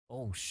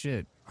Oh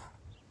shit.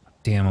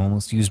 Damn, I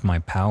almost used my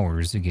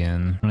powers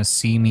again. Wanna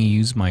see me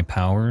use my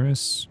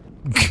powers?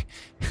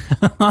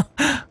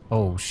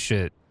 Oh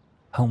shit.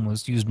 I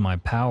almost used my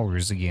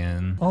powers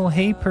again. Oh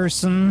hey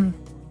person.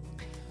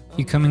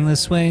 You coming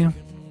this way? Am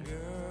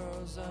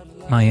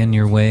I in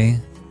your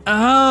way?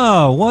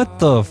 Ah, what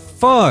the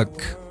fuck?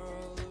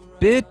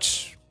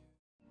 Bitch.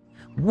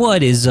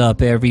 What is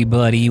up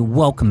everybody?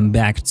 Welcome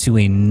back to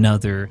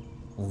another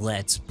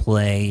Let's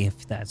Play,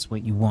 if that's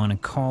what you want to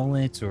call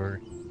it,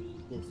 or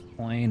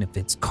if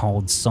it's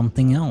called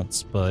something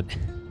else. But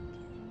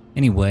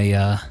anyway,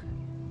 a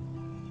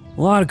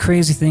lot of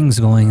crazy things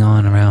going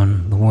on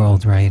around the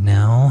world right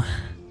now,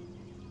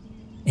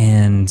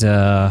 and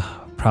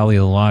probably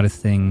a lot of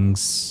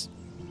things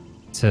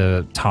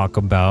to talk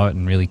about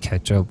and really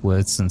catch up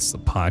with, since the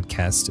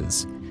podcast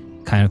is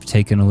kind of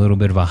taken a little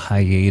bit of a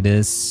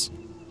hiatus.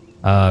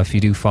 If you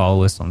do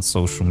follow us on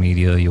social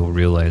media, you'll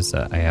realize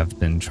that I have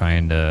been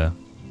trying to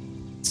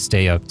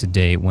stay up to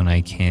date when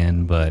I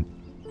can, but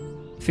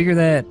figure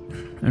that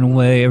in a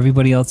way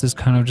everybody else is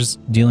kind of just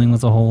dealing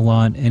with a whole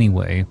lot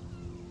anyway.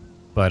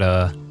 But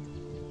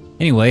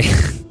anyway,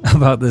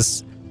 about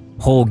this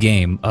whole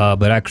game,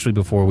 but actually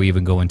before we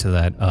even go into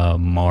that,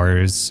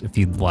 Mars, if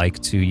you'd like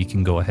to, you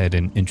can go ahead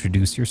and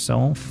introduce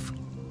yourself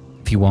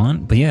if you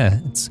want. But yeah,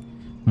 it's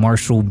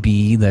Marshall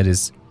B that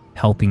is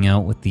helping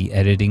out with the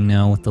editing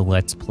now with the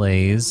Let's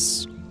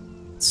Plays.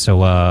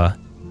 So I'm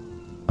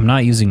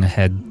not using a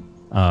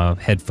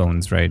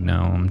headphones right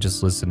now. I'm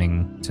just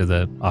listening to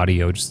the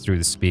audio just through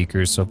the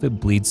speakers, so if it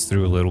bleeds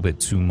through a little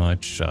bit too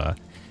much,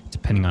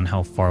 depending on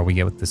how far we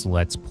get with this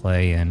Let's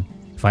Play, and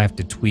if I have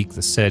to tweak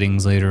the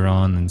settings later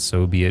on, then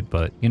so be it.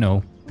 But you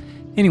know,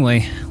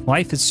 anyway,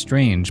 Life is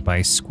Strange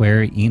by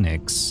Square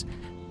Enix.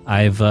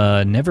 I've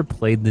never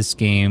played this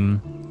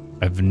game.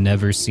 I've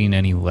never seen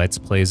any Let's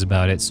Plays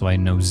about it, so I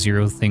know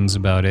zero things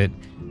about it,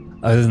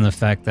 other than the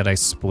fact that I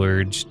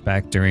splurged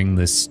back during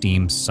the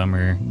Steam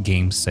summer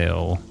game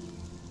sale,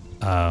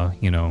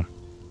 you know,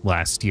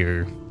 last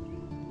year.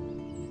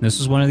 This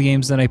was one of the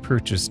games that I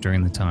purchased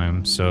during the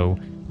time, so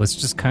let's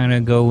just kind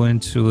of go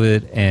into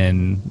it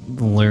and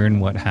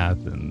learn what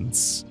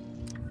happens.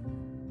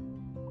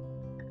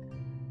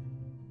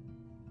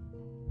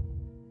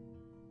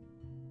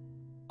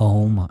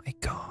 Oh my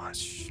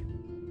gosh.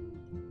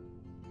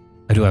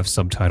 I do have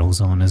subtitles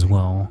on as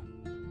well.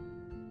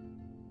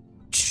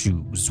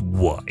 Choose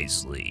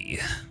wisely.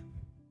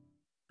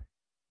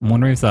 I'm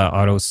wondering if that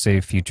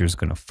autosave feature is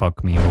gonna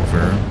fuck me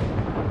over.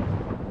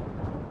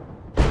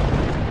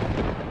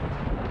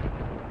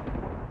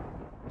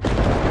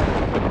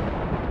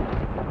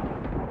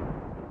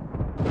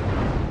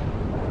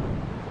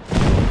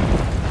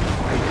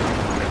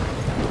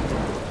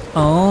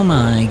 Oh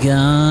my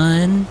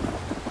god.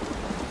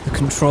 The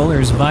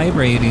controller's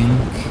vibrating.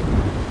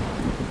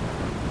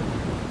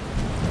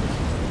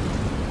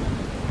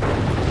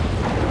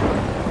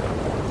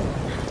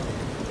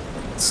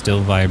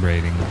 Still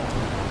vibrating.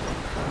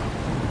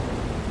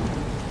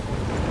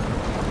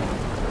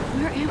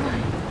 Where am I?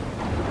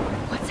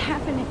 What's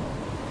happening?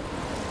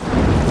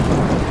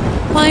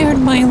 Why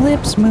aren't my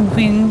lips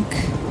moving? A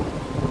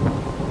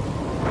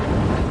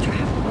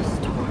travel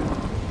storm.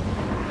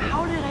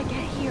 How did I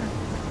get here?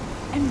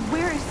 And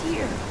where is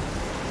here?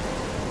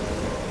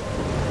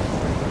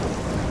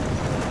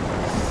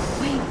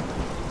 Wait,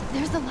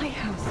 there's the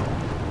lighthouse.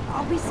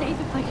 I'll be safe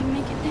if I can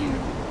make it there.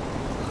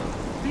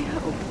 I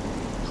hope.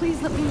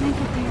 Please let me make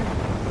it there.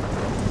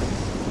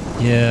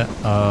 Yeah,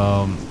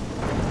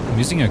 I'm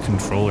using a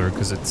controller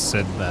because it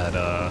said that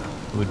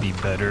it would be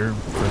better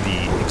for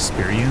the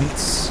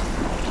experience.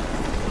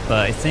 But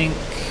I think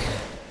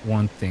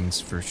one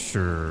thing's for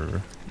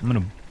sure. I'm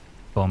gonna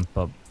bump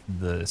up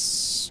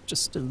this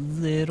just a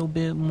little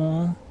bit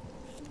more.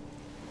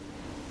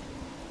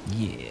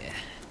 Yeah.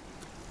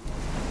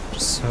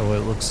 Just so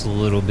it looks a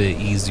little bit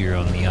easier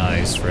on the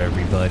eyes for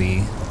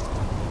everybody.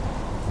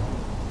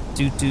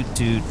 Doot doot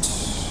doot.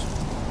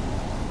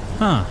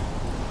 Huh.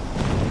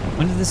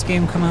 When did this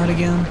game come out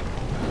again?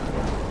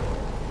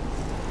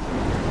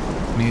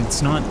 I mean,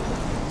 it's not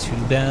too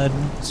bad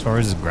as far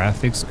as the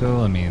graphics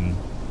go. I mean,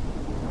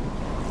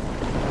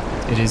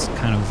 it is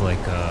kind of like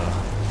a...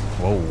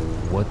 Whoa,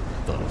 what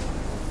the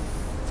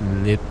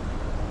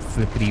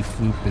flippity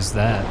floop is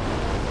that?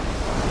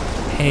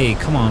 Hey,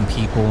 come on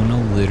people, no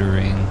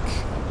littering.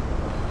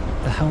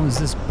 The hell is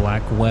this?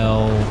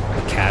 Blackwell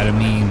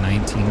Academy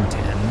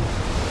 1910?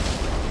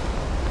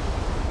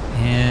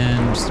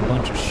 And just a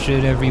bunch of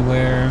shit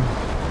everywhere.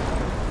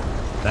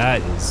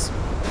 That is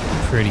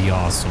pretty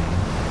awesome.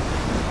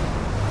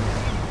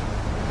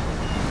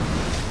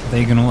 Are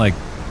they gonna like...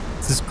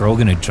 Is this girl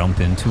gonna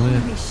jump into it?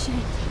 Holy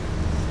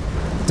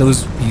shit.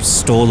 Those... You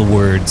stole the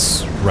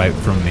words right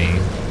from me.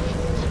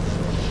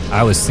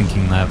 I was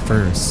thinking that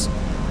first.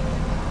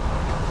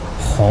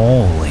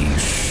 Holy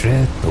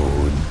shit,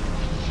 dude.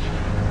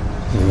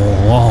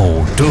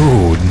 Whoa,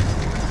 dude.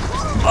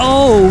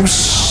 Oh,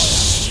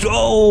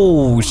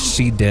 oh,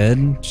 she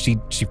dead? She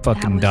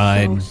fucking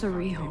died. So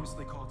surreal.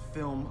 Famously called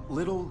film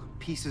Little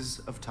Pieces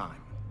of Time.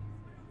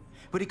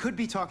 But he could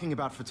be talking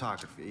about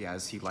photography,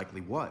 as he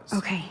likely was.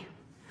 Okay,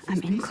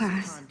 I'm in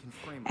class.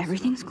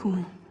 Everything's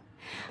cool.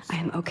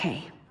 I'm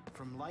okay.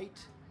 From light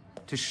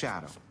to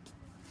shadow.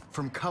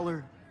 From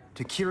color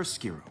to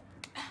chiaroscuro.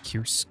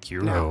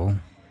 Chiaroscuro?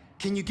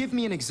 Can you give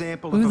me an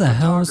example Who of the a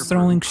hell is photographer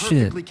throwing who shit?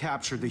 perfectly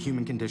captured the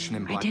human condition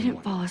in I black and didn't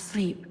white? fall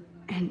asleep,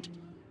 and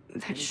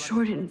that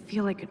sure didn't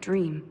feel like a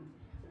dream.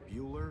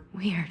 Bueller?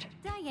 Weird.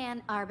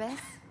 Diane Arbus.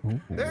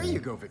 There you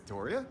go,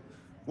 Victoria.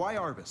 Why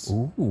Arbus?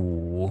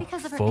 Ooh,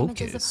 Because of her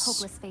focus. images of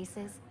hopeless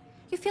faces.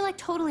 You feel like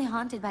totally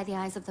haunted by the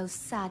eyes of those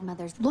sad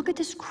mothers. Look at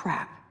this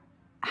crap.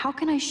 How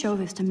can I show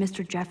this to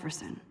Mr.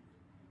 Jefferson?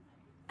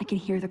 I can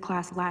hear the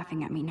class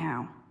laughing at me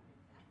now.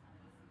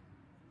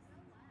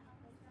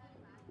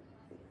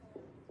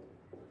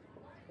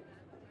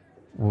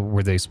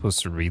 Were they supposed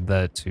to read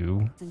that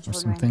too, or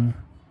something?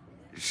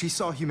 She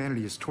saw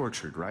humanity as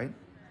tortured, right?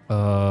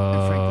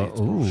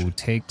 Ooh,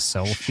 take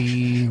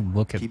selfie.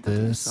 Look at Keep it to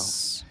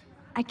this.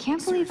 I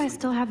can't believe I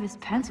still have this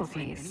pencil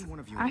case.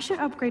 I should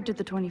upgrade to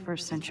the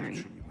 21st century.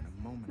 Capture you in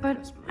a moment of But I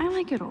desperation.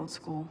 like it old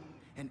school.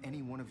 And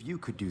any one of you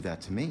could do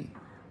that to me.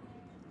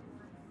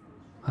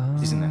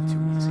 Isn't that too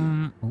easy?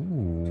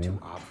 Ooh. Too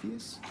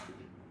obvious?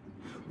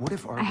 What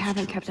if I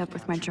haven't kept up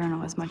with my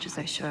journal as much as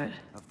I should.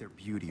 of their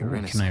beauty or Ooh,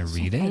 innocence? can I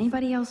read If it?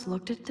 anybody else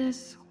looked at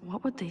this,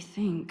 what would they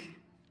think?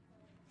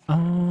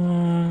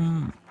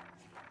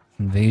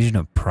 Invasion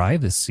of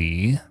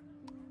privacy.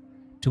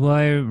 Do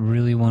I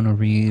really want to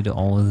read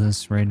all of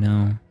this right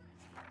now?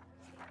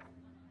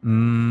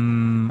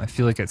 I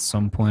feel like at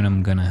some point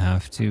I'm gonna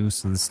have to.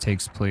 So this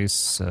takes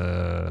place,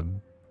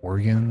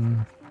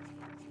 Oregon,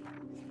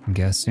 I'm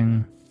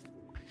guessing.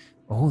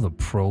 Oh, the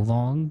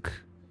prologue.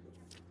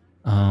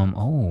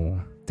 Oh,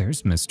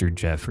 there's Mr.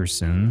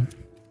 Jefferson.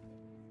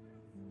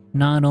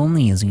 Not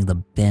only is he the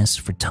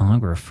best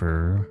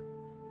photographer,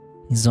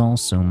 he's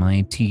also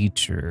my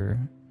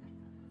teacher.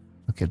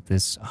 Look at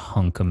this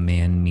hunk of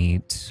man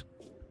meat.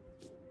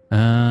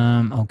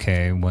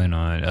 Okay, why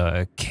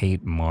not?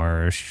 Kate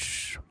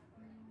Marsh.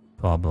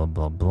 Blah, blah,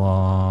 blah,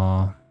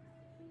 blah.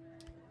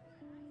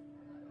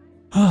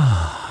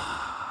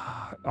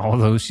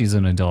 Although she's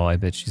an adult, I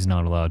bet she's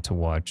not allowed to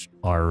watch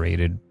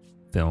R-rated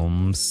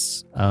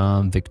films.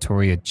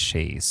 Victoria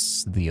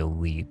Chase, the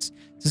elite.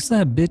 Is this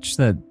that bitch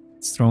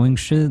that's throwing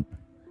shit?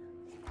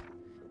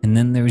 And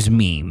then there's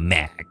me,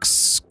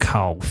 Max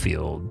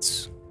Caulfield.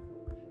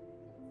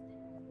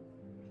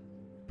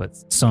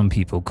 But some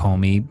people call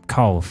me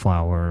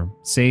Cauliflower.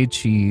 Say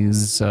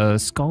cheese,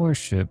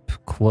 scholarship.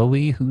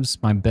 Chloe, who's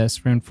my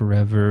best friend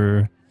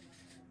forever.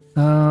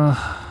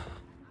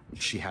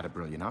 She had a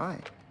brilliant eye.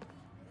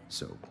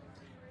 So,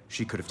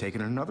 she could have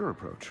taken another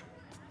approach.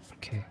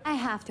 Okay. I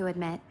have to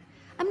admit,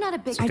 I'm not a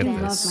big I Look at do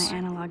fan. love this. my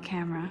analog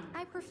camera.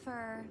 I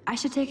prefer. I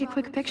should take a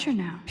quick picture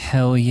now.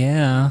 Hell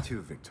yeah.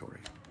 Too, Victoria.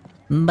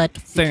 But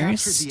He captured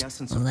first, the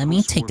essence of let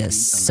me take a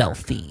post-war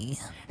beat selfie.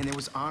 America. And it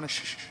was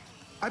honest.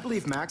 I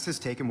believe Max has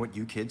taken what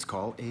you kids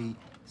call a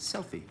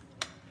selfie.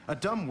 A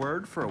dumb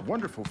word for a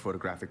wonderful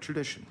photographic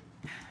tradition.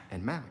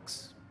 And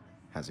Max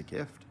has a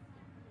gift.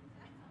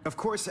 Of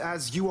course,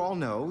 as you all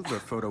know, the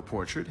photo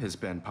portrait has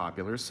been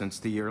popular since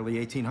the early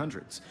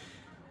 1800s.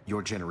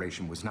 Your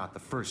generation was not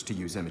the first to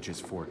use images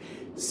for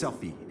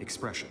selfie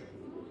expression.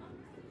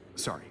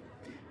 Sorry,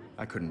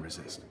 I couldn't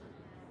resist.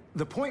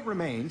 The point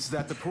remains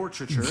that the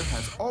portraiture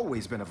has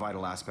always been a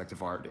vital aspect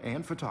of art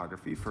and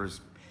photography for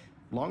as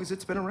long as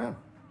it's been around.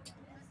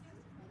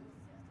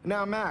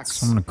 Now, Max,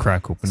 So I'm gonna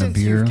crack open a since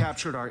beer. you've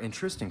captured our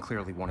interest and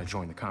clearly want to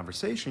join the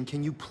conversation,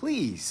 can you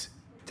please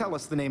tell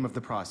us the name of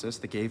the process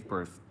that gave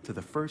birth to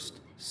the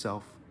first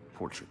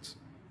self-portraits?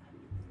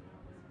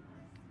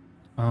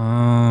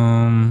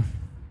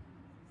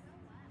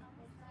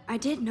 I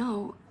did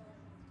know,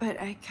 but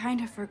I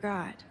kind of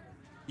forgot.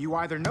 You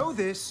either know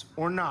this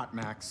or not,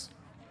 Max.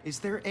 Is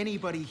there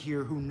anybody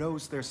here who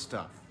knows their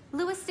stuff?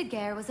 Louis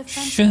Daguerre was a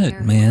French Shit, painter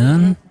who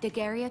man. created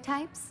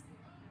daguerreotypes,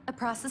 a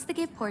process that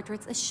gave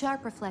portraits a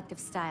sharp reflective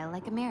style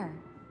like a mirror.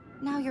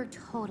 Now you're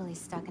totally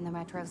stuck in the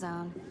retro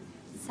zone.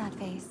 Sad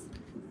face.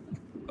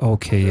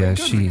 Okay, yeah, Very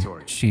good,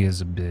 Victoria. she is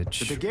a The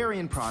bitch.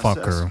 Daguerrean Fuck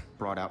process her.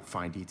 brought out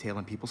fine detail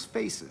in people's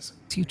faces.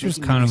 Teacher's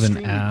making kind it of an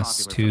extremely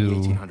ass, popular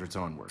from the too. 1800s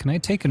onward. Can I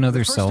take another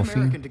The first selfie?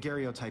 American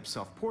daguerreotype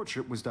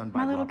self-portrait was done by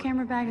My little Robert.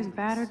 camera bag is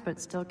battered,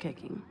 but still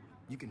kicking.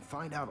 You can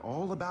find out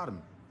all about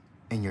him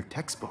in your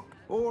textbook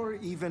or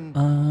even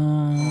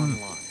online.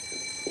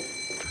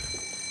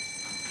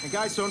 And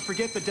guys, don't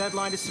forget the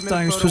deadline to submit Thought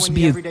a you were photo supposed to in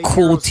be the a Everyday cool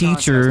Heroes contest.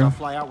 teacher. I'll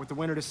fly out with the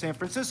winner to San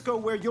Francisco,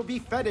 where you'll be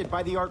feted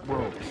by the art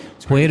world.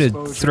 It's Way great to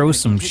exposure throw and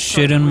some kickstart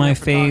shit in career my in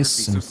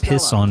face photography. and So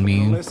piss Stella, on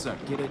me. Melissa,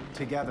 get it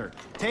together.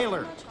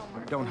 Taylor,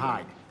 don't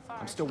hide.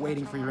 I'm still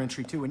waiting for your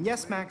entry too. And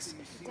yes, Max,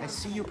 I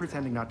see you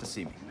pretending not to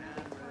see me.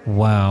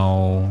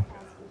 Wow.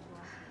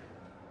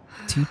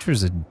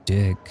 Teacher's a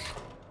dick.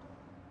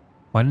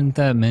 Why didn't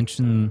that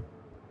mention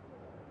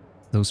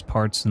those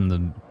parts in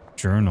the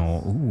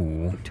journal?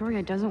 Ooh.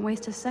 Victoria doesn't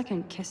waste a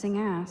second kissing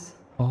ass.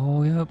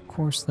 Oh, yeah, of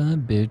course,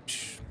 that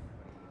bitch.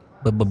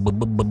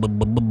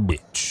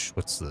 Bitch.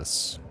 What's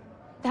this?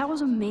 That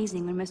was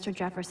amazing when Mr.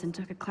 Jefferson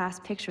took a class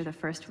picture the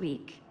first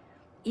week.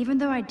 Even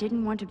though I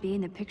didn't want to be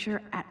in the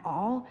picture at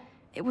all,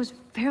 it was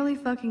fairly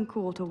fucking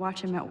cool to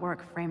watch him at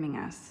work framing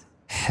us.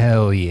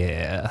 Hell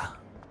yeah.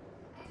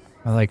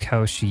 I like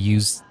how she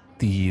used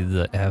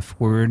the F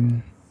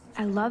word.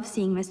 I love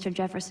seeing Mr.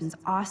 Jefferson's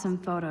awesome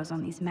photos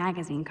on these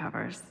magazine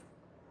covers.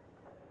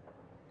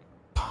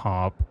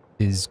 Pop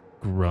is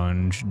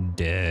grunge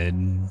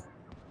dead.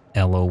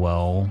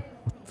 LOL.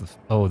 What the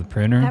oh, the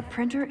printer? That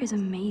printer is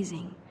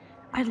amazing.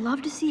 I'd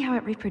love to see how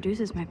it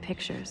reproduces my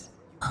pictures.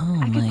 Oh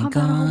I could my pump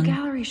out a whole god.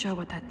 gallery show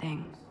with that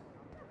thing.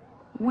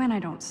 When I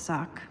don't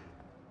suck.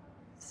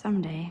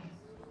 Someday.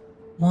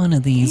 One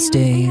of these And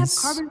they have days.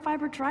 carbon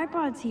fiber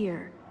tripods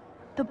here.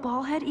 The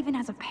ball head even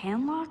has a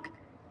pan lock.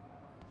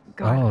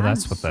 God, Oh, I'm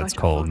that's what that's such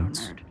a called.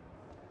 photo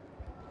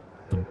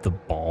nerd. The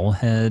ball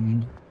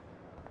head.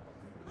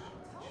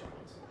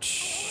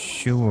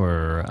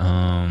 Sure.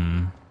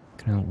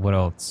 What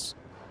else?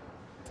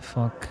 The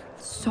fuck?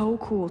 So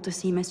cool to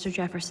see Mr.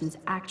 Jefferson's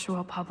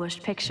actual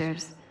published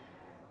pictures.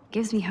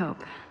 Gives me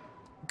hope.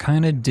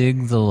 Kind of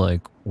dig the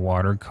like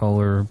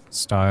watercolor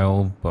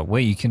style, but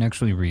wait, you can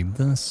actually read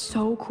this?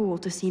 So cool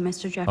to see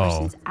Mr.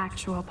 Jefferson's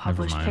actual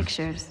published mind.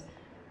 pictures.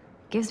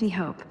 Gives me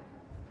hope.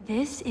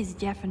 This is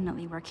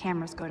definitely where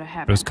cameras go to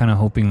heaven. I was kind of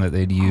hoping that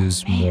they'd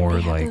use Man, more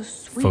they have like those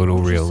sweet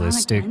ultrasonic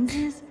photorealistic.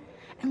 lenses.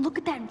 And look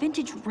at that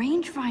vintage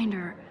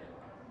rangefinder.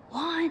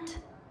 What?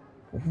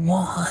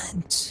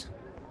 What?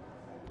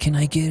 Can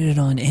I get it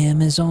on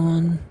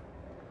Amazon?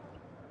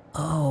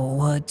 Oh,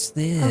 what's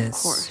this?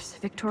 Of course,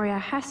 Victoria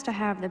has to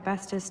have the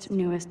bestest,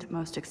 newest,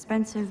 most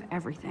expensive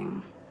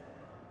everything.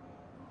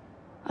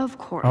 Of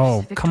course.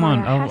 Oh, come on.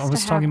 Victoria I has to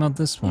was talking have- about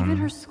this one. Even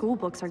her school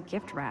books are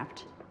gift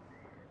wrapped.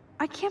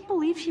 I can't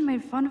believe she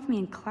made fun of me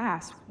in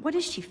class. What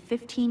is she,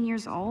 15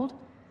 years old?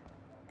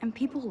 And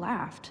people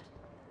laughed.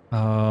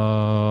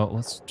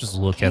 Let's just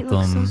look Kate at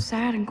looks them. so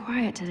sad and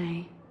quiet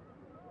today.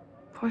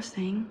 Poor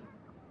thing.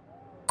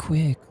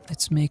 Quick,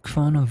 let's make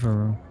fun of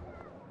her.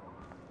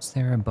 Is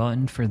there a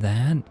button for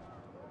that?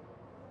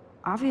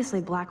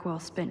 Obviously,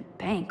 Blackwell spent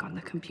bank on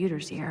the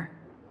computers here.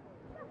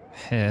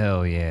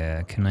 Hell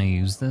yeah. Can I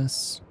use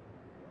this?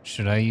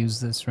 Should I use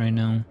this right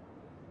now?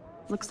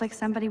 Looks like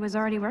somebody was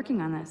already working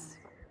on this.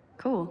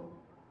 Cool.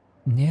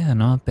 Yeah,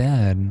 not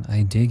bad.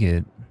 I dig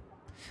it.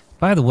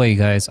 By the way,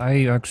 guys,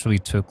 I actually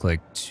took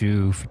like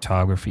 2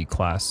 photography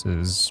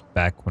classes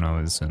back when I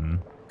was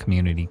in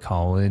community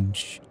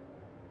college.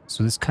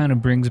 So this kind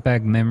of brings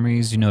back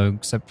memories, you know,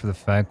 except for the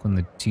fact when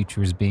the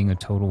teacher was being a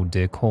total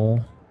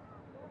dickhole.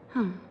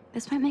 Huh.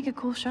 This might make a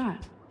cool shot.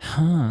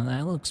 Huh,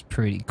 that looks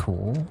pretty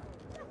cool.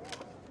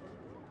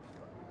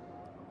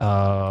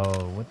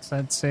 What's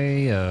that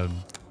say?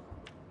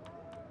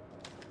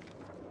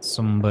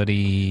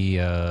 Somebody,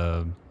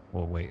 well,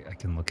 wait, I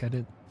can look at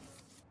it.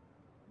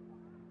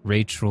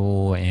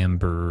 Rachel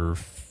Amber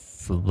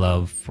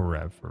Love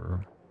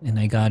Forever. And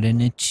I got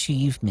an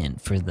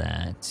achievement for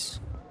that.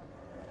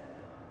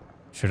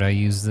 Should I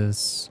use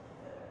this?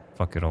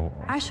 Fuck it all.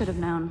 I should have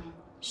known.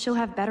 She'll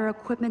have better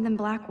equipment than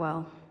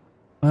Blackwell.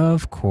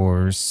 Of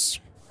course.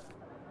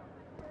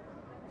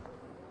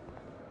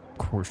 Of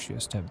course she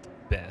has to have the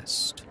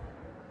best.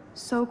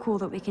 So cool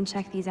that we can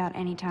check these out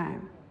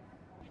anytime.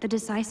 The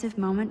Decisive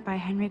Moment by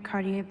Henry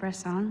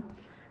Cartier-Bresson?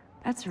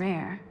 That's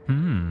rare.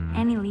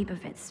 Annie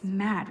Leibovitz,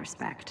 mad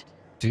respect.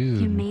 Dude.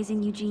 The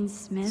amazing Eugene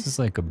Smith. This is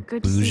like a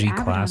Good to see bougie Abbott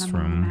on among the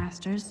classroom.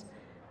 masters.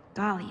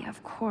 Golly,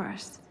 of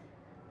course.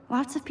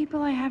 Lots of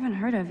people I haven't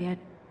heard of yet.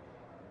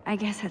 I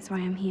guess that's why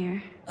I'm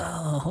here.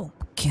 Oh,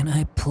 can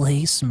I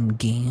play some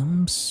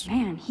games?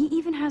 Man, he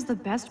even has the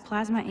best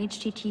plasma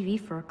HDTV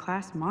for a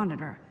class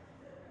monitor.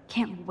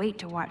 Can't wait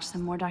to watch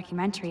some more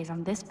documentaries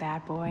on this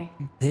bad boy.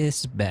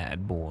 This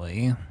bad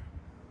boy.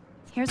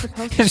 Here's the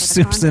poster for There's the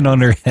Simpson on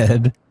her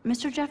head.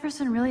 Mr.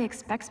 Jefferson really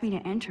expects me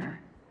to enter.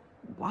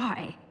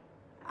 Why?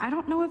 I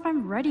don't know if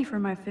I'm ready for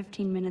my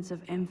 15 minutes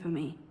of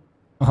infamy.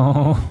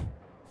 Oh.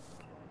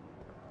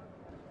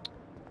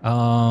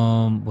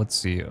 Let's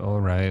see.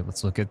 Alright,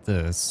 let's look at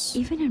this.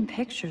 Even in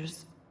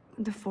pictures,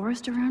 the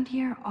forest around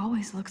here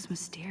always looks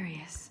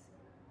mysterious.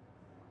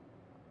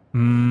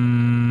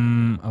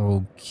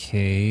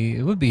 Okay.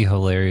 It would be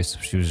hilarious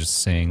if she was just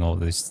saying all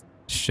this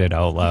shit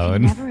out You loud.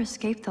 can never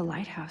escape the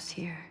lighthouse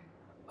here.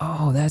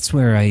 Oh, that's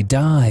where I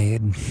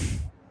died.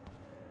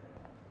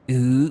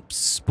 Oops,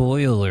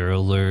 spoiler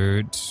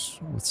alert.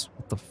 What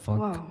the fuck?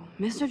 Whoa,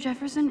 Mr.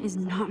 Jefferson is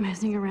not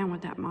messing around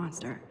with that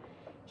monster.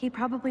 He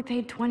probably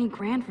paid 20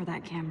 grand for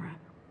that camera.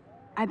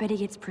 I bet he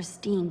gets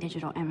pristine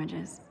digital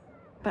images.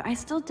 But I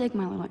still dig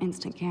my little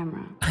instant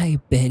camera. I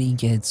bet he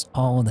gets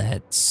all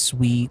that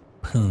sweet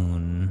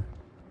poon.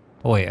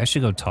 Oh wait, I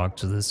should go talk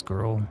to this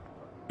girl.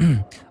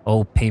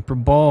 Oh, paper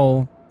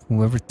ball.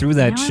 Whoever threw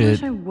that Now I shit.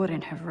 wish I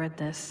wouldn't have read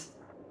this.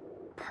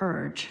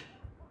 Purge.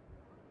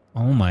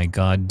 Oh my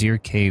god, dear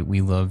Kate,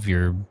 we love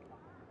your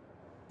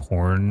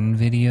porn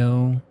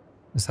video.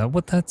 Is that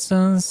what that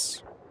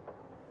says?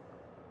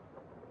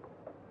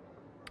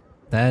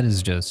 That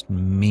is just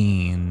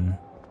mean.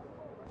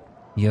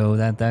 Yo,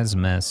 that's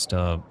messed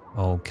up.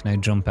 Oh, can I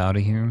jump out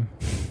of here?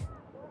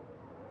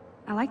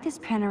 I like this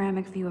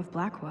panoramic view of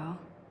Blackwell.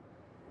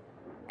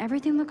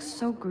 Everything looks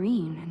so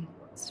green and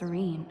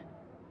serene.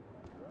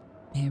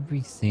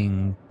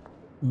 Everything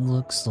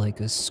looks like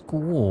a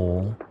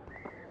school.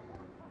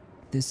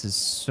 This is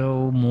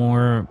so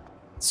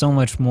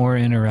much more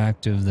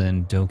interactive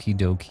than Doki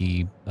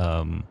Doki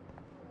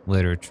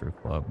Literature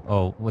Club.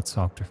 Oh, let's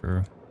talk to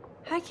her.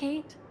 Hi,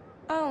 Kate.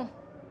 Oh,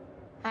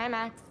 hi,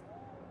 Max.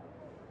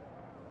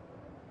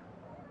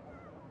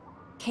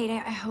 Kate,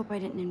 I hope I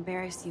didn't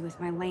embarrass you with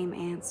my lame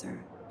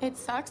answer. It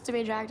sucks to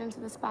be dragged into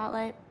the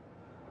spotlight.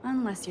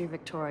 Unless you're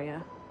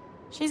Victoria.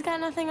 She's got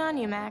nothing on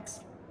you,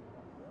 Max.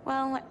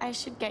 Well, I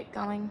should get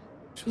going.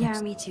 Yeah,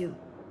 me too.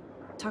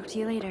 Talk to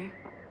you later.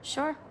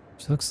 Sure.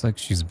 She looks like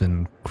she's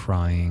been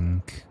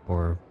crying,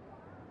 or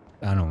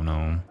I don't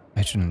know.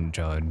 I shouldn't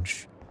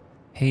judge.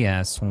 Hey,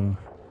 asshole.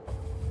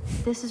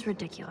 This is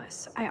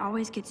ridiculous. I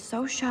always get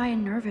so shy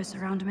and nervous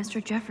around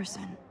Mr.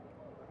 Jefferson.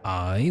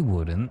 I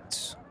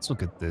wouldn't. Let's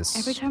look at this.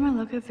 Every time I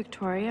look at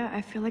Victoria,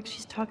 I feel like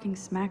she's talking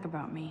smack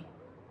about me.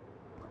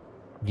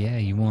 Yeah,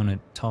 you want to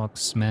talk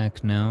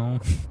smack now?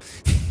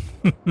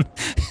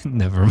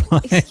 Never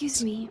mind.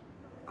 Excuse me,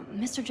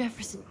 Mr.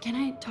 Jefferson, can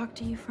I talk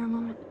to you for a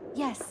moment?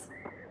 Yes.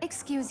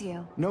 Excuse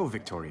you. No,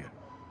 Victoria.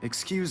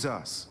 Excuse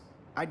us.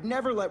 I'd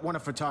never let one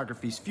of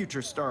photography's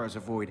future stars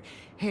avoid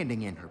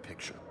handing in her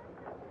picture.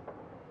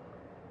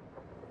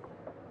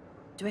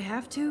 Do I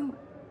have to?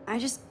 I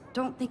just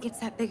don't think it's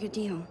that big a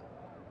deal.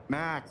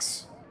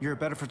 Max, you're a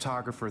better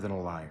photographer than a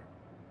liar.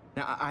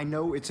 Now, I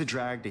know it's a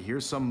drag to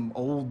hear some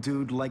old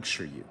dude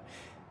lecture you,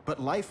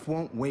 but life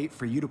won't wait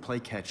for you to play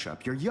catch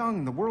up. You're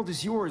young, the world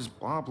is yours,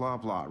 blah, blah,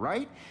 blah,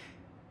 right?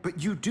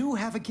 But you do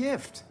have a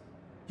gift.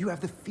 You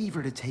have the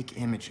fever to take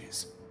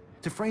images,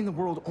 to frame the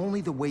world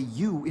only the way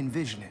you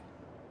envision it.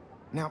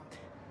 Now,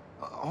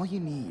 all you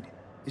need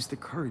is the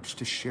courage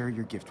to share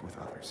your gift with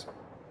others.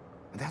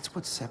 That's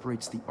what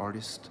separates the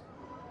artist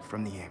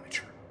from the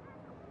amateur.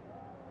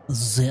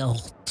 The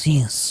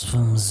artist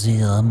from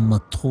the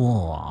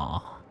amateur.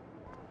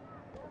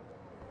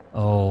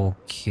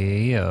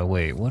 Okay,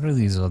 wait, what are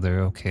these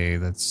other? Okay,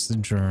 that's the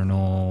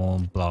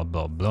journal, blah,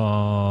 blah,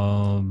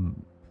 blah.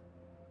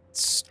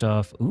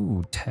 Stuff.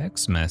 Ooh,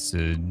 text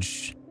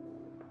message.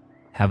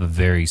 Have a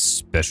very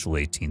special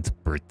 18th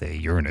birthday.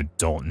 You're an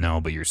adult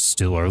now, but you're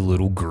still our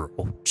little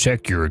girl.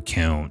 Check your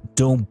account.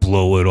 Don't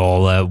blow it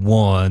all at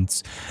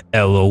once.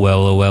 LOL,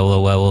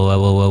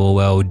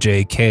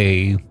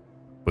 JK.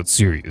 But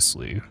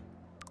seriously.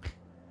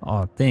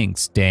 Aw,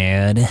 thanks,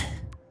 Dad.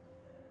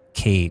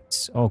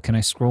 Kate. Oh, can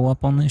I scroll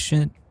up on this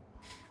shit?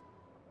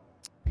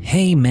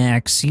 Hey,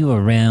 Max, you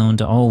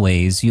around?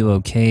 Always. You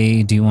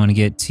okay? Do you want to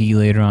get tea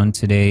later on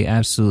today?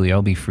 Absolutely.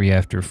 I'll be free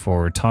after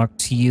 4. Talk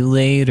to you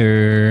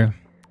later.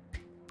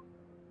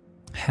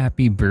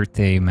 Happy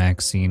birthday,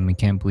 Maxine. We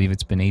can't believe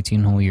it's been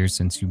 18 whole years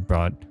since you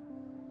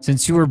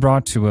were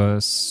brought to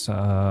us.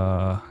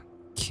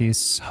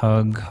 Kiss,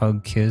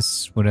 hug,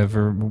 kiss,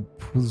 whatever. Who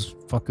the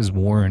fuck is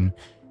Warren?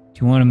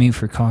 Do you want to meet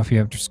for coffee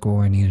after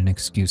school? I need an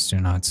excuse to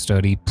not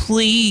study.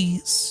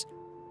 Please!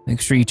 Make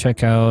sure you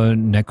check out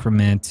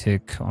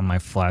Necromantic on my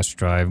flash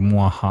drive.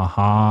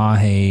 Mwahaha.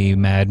 Hey,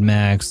 Mad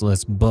Max,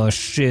 let's bust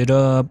shit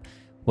up.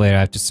 Wait, I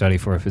have to study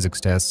for a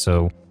physics test,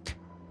 so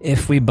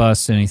if we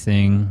bust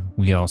anything,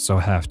 we also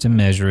have to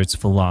measure its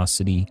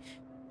velocity.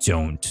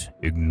 Don't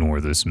ignore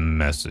this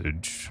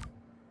message.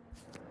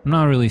 I'm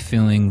not really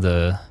feeling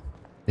the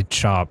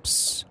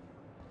chops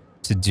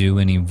to do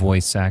any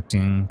voice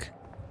acting,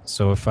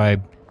 so if I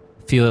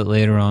feel it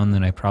later on,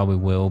 then I probably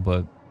will,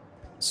 but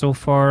so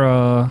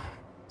far,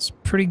 it's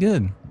pretty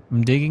good.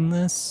 I'm digging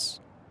this.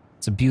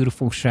 It's a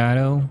beautiful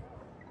shadow.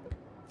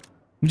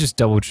 Let me just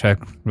double check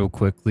real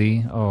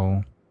quickly.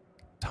 Oh,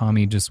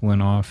 Tommy just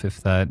went off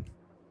if that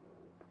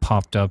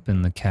popped up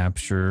in the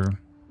capture.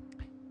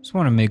 Just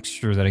want to make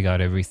sure that I got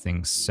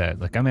everything set.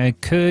 Like, I mean, I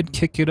could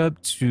kick it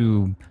up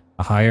to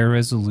a higher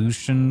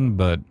resolution,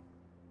 but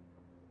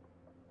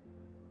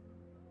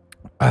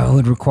it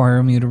would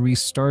require me to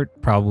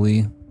restart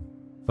probably.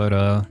 But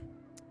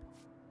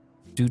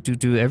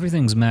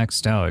everything's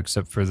maxed out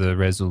except for the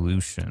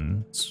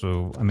resolution.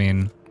 So, I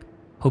mean,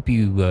 hope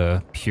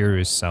you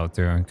purists out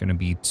there aren't gonna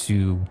be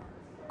too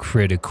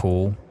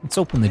critical. Let's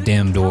open the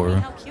damn door.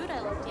 How cute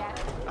I looked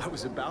yet. I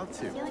was about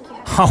to.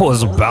 I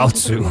was about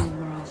to.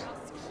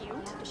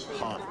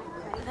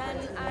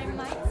 Then I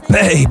might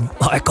say Babe,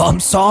 like,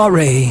 I'm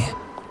sorry.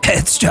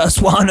 It's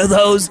just one of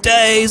those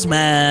days,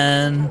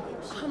 man.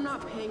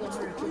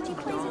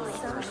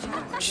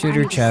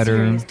 Chitter chatter.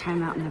 Serious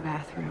time out in the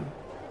bathroom.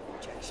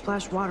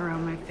 Splash water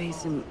on my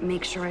face and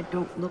make sure I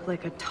don't look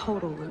like a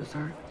total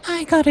loser.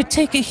 I gotta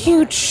take a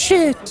huge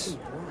shit.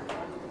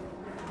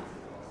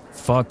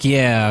 Fuck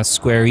yeah,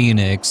 Square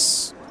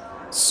Enix.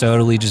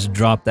 Totally just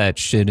drop that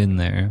shit in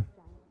there.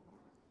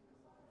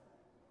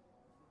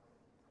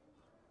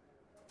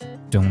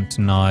 Don't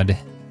nod.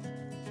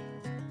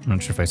 I'm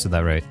not sure if I said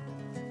that right.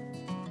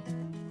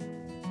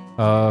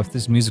 If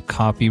this music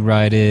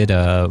copyrighted,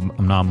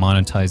 I'm not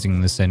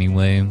monetizing this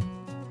anyway.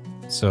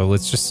 So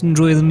let's just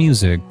enjoy the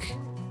music.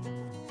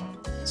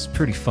 It's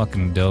pretty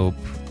fucking dope.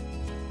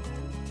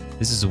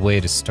 This is a way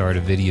to start a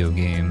video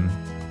game.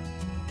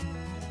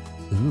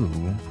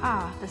 Ooh.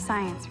 Ah, the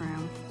science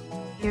room.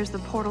 Here's the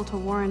portal to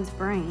Warren's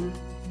brain.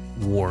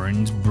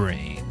 Warren's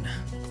brain.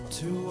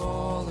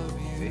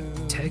 They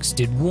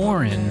texted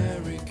Warren.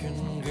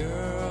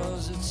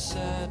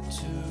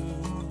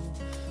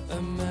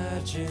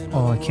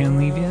 Oh, I can't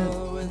leave yet?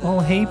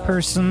 Oh, hey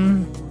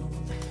person.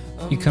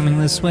 You coming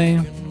this way?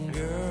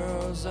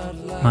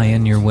 Am I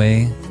in your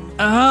way?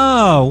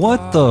 Ah,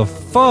 what the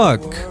fuck?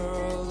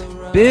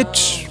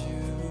 Bitch.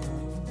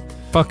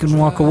 Fucking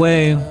walk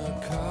away.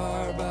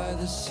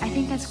 I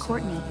think that's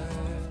Courtney.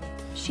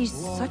 She's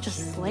such a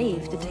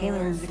slave to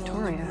Taylor and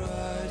Victoria.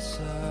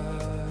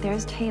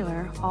 There's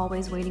Taylor,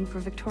 always waiting for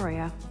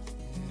Victoria.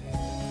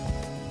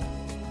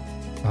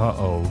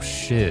 Uh-oh,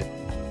 shit.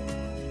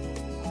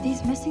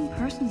 These missing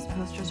persons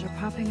posters are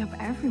popping up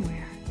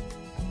everywhere.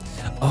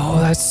 Oh,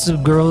 that's the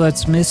girl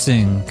that's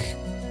missing.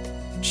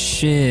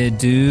 Shit,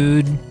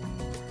 dude.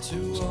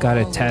 She's got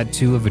a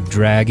tattoo of a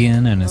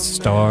dragon and a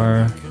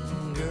star.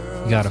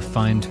 You gotta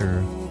find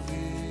her.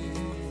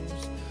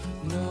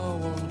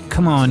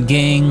 Come on,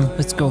 gang.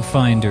 Let's go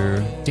find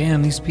her.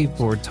 Damn, these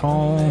people are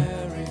tall.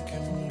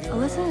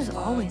 Alyssa is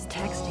always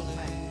texting,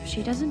 but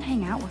she doesn't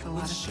hang out with a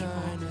lot of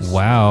people.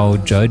 Wow,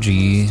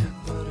 judgy.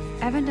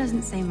 Evan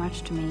doesn't say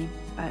much to me,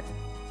 but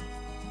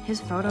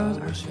his photos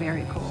are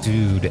very cool.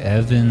 Dude,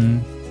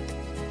 Evan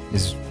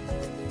is...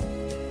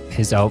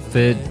 his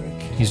outfit,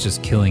 he's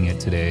just killing it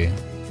today.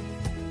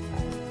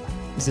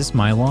 Is this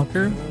my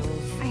locker?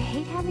 I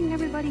hate having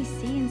everybody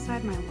see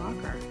inside my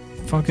locker.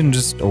 Fucking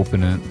just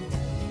open it.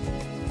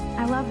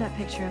 I love that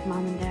picture of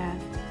Mom and Dad.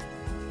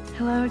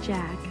 Hello,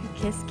 Jack.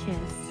 Kiss,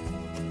 kiss.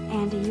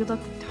 Andy, you look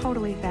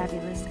totally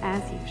fabulous,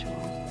 as usual.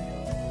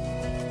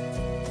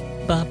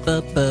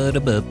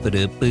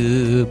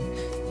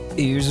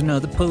 Here's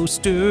another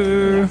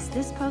poster. Yes,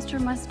 this poster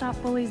must stop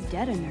bullies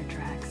dead in their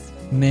tracks.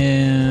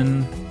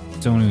 Man,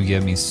 don't even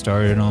get me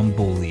started on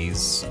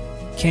bullies.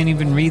 Can't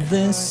even read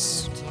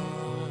this?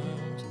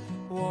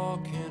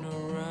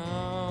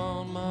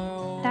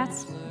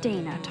 That's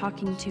Dana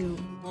talking to...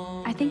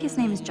 I think his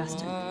name is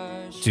Justin.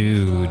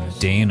 Dude,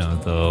 Dana,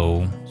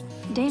 though.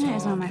 Dana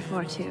is on my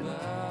floor, too.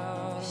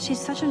 She's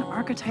such an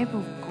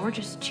archetypal,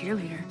 gorgeous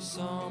cheerleader.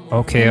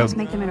 Okay, Let's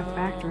make them in a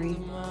factory.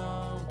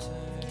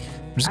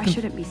 I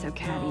shouldn't be so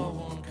catty.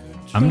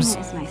 Dana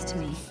is nice to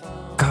me.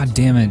 God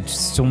damn it,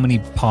 just so many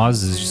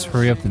pauses. Just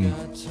hurry up and...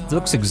 It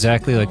looks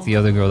exactly like the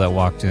other girl that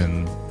walked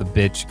in. The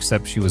bitch,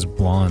 except she was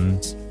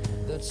blonde.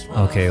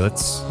 Okay,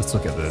 let's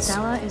look at this.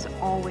 Stella is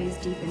always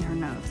deep in her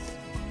nose.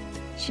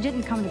 She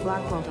didn't come to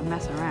Blackwell to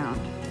mess around.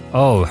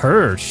 Oh,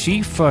 her.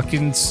 She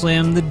fucking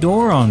slammed the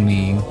door on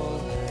me.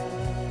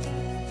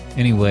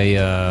 Anyway,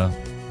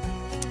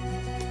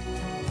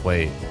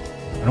 wait.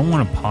 I don't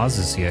want to pause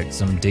this yet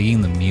because I'm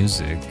digging the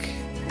music.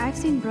 I've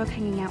seen Brooke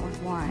hanging out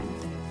with Warren.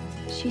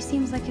 She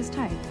seems like his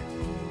type.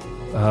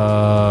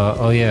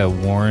 Oh yeah,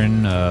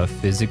 Warren,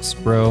 physics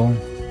bro.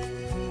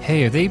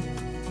 Hey, are they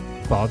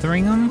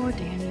bothering him? Poor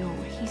Daniel.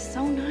 He's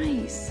so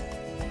nice.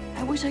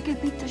 I wish I could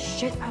beat the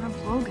shit out of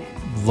Logan.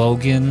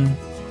 Logan?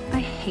 I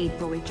hate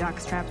bully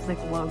jockstraps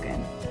like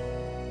Logan.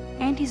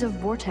 And he's a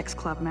Vortex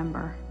Club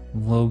member.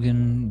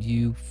 Logan,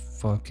 you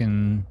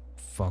fucking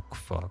fuck.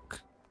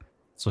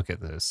 Let's look at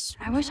this.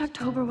 I wish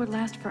October would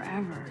last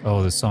forever.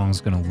 Oh, the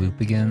song's gonna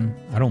loop again?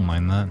 I don't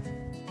mind that.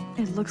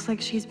 It looks like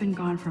she's been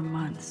gone for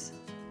months.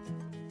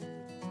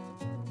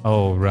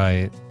 Oh,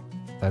 right.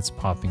 That's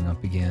popping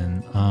up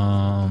again.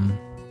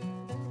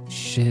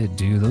 Shit,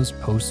 dude, those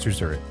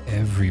posters are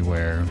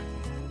everywhere.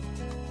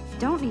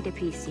 Don't need a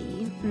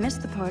PC,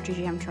 missed the Poetry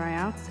Jam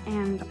tryouts,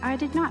 and I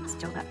did not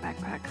steal that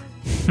backpack.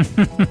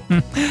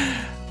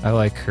 I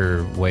like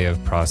her way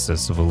of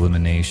process of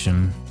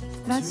elimination.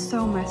 That's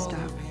so messed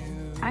up.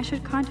 I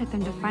should contact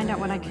them to find out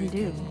what I can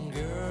do.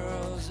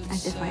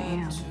 As if I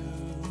am.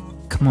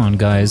 Come on,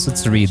 guys,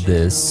 let's read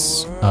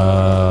this.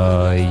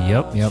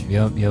 Yup.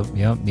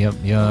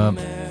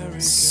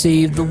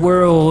 Save the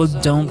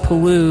world, don't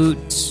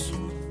pollute.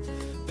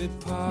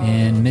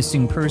 And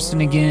missing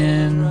person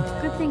again.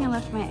 Good thing I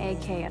left my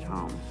AK at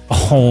home.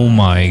 Oh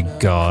my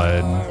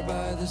god.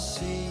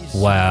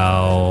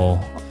 Wow.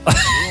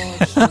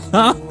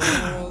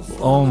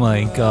 Oh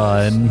my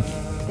god.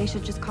 They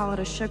should just call it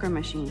a sugar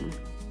machine.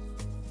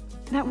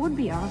 That would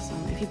be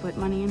awesome if you put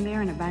money in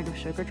there and a bag of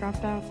sugar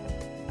dropped out.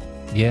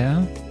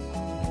 Yeah?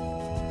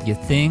 You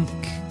think?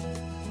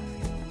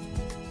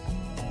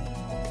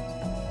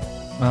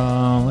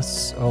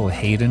 Oh,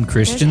 Hayden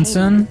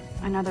Christensen? Hayden,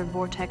 another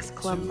Vortex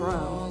Club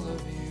bro.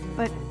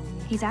 But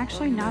he's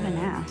actually not an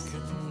ass.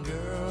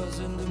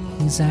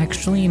 He's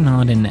actually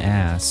not an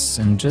ass,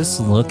 and just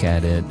look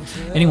at it.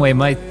 Anyway,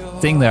 my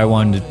thing that I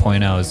wanted to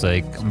point out is,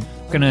 like, I'm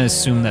gonna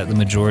assume that the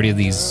majority of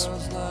these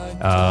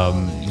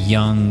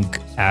young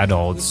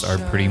adults are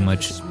pretty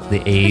much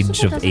the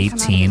age of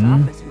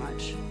 18.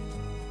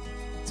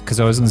 Because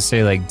I was gonna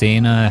say, like,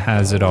 Dana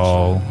has it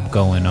all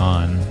going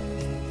on.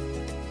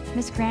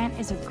 Miss Grant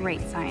is a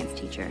great science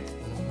teacher.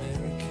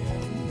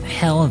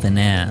 hell of an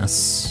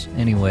ass.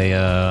 Anyway,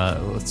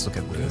 let's look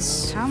at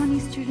this. How many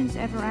students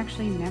ever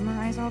actually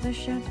memorize all this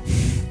shit?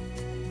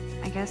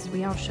 I guess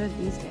we all should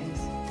these days.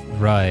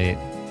 Right.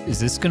 Is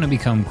this gonna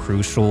become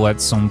crucial at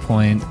some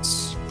point?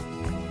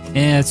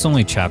 It's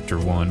only chapter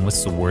 1.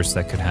 What's the worst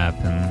that could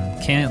happen?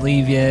 Can't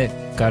leave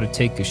yet. Gotta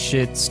take a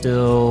shit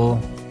still.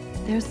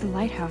 There's the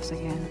lighthouse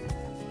again.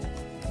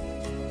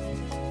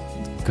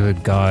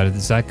 Good God,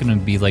 is that gonna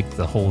be like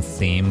the whole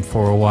theme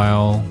for a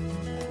while?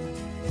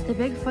 The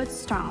Bigfoot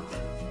stomp.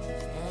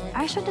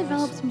 I should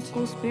develop some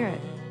school spirit.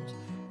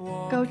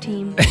 Go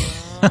team.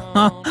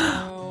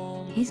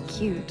 He's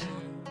cute.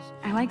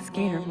 I like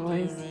skater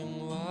boys.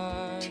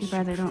 Too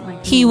bad they don't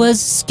like He me.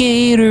 was a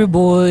skater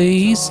boy.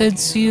 He said,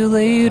 "See you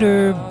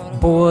later,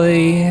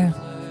 boy."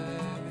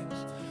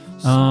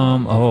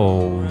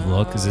 Oh,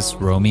 look, is this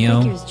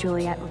Romeo? Figures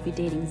Juliet would be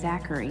dating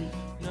Zachary.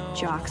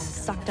 Jocks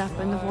sucked up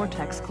in the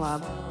Vortex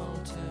Club.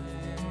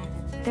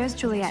 There's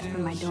Juliet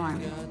from my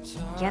dorm.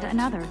 Yet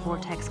another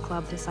Vortex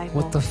Club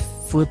disciple. What the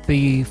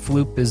flippy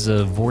floop is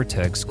a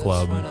Vortex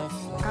Club?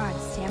 God,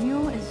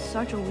 Samuel is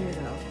such a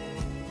weirdo.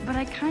 But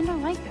I kinda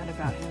like that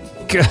about him.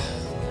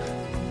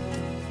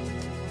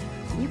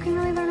 You can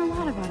really learn a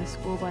lot about a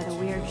school by the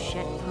weird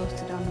shit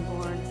posted on the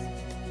boards.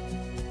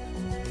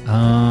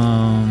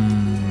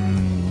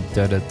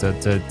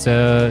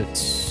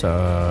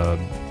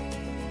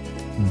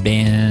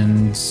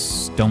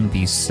 Bands, Don't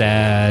Be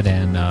Sad,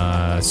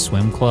 and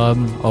swim club.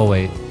 Oh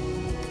wait,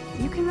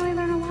 You can really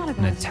learn a lot about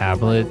And the a school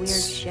by the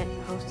tablets. weird shit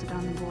posted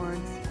on the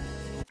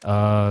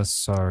boards.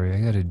 sorry, I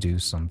gotta do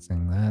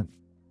something. That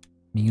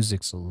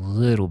music's a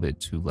little bit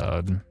too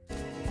loud.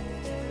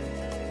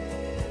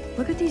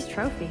 Look at these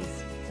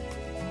trophies.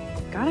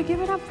 Gotta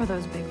give it up for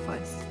those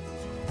Bigfoots.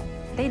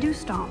 They do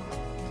stomp.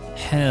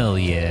 Hell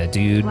yeah,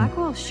 dude.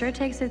 Blackwell sure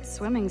takes its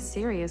swimming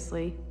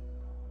seriously.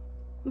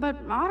 But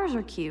otters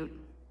are cute.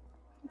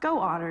 Go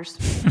otters.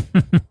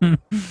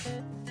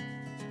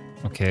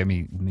 Okay, let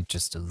me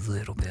just a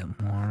little bit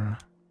more.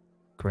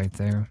 Right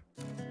there.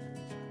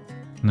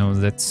 No,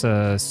 that's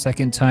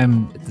second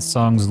time the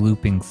song's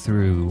looping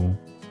through.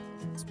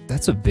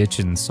 That's a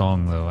bitchin'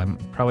 song though. I'm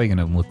probably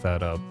gonna look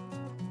that up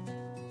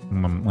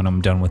when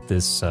I'm done with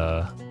this.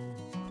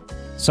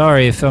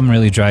 Sorry if I'm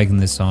really dragging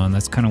this on.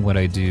 That's kind of what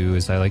I do.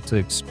 Is I like to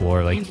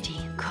explore like. Empty.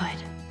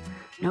 Good.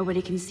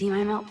 Nobody can see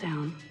my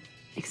meltdown.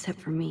 Except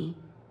for me.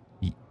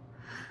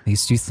 At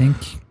least you think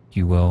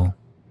you will.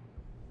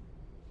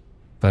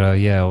 But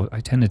yeah, I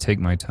tend to take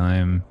my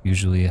time.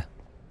 Usually, I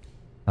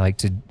like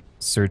to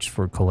search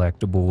for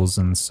collectibles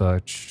and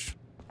such.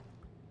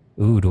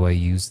 Ooh, do I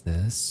use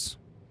this?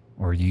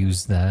 Or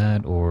use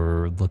that?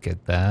 Or look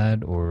at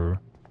that? Or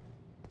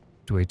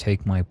do I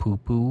take my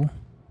poo-poo?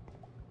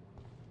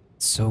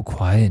 It's so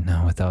quiet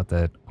now without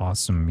that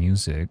awesome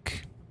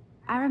music.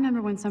 I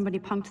remember when somebody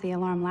punked the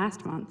alarm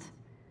last month.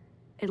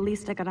 At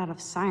least I got out of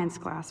science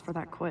class for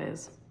that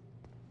quiz.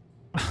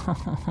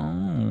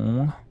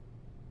 Oh.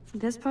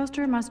 This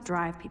poster must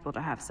drive people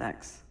to have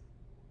sex.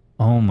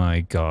 Oh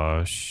my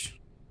gosh.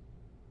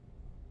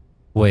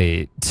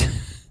 Wait.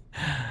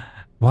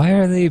 Why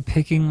are they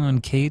picking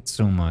on Kate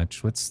so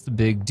much? What's the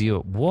big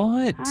deal?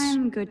 What?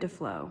 I'm good to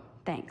flow.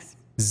 Thanks.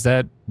 Is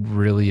that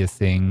really a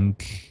thing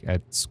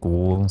at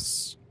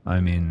schools? I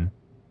mean,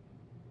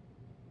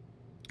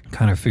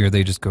 kind of figure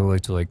they just go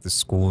like to like the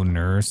school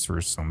nurse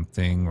or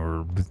something,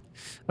 or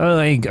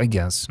I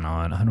guess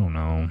not. I don't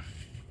know.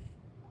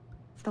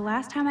 The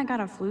last time I got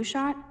a flu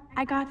shot,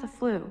 I got the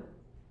flu.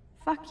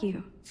 Fuck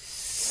you.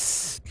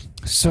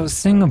 So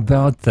thing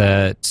about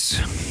that,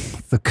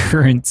 the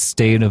current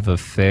state of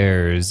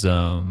affairs,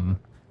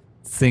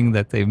 thing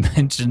that they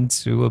mentioned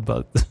too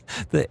about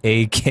the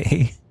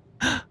AK.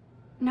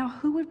 Now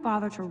who would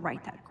bother to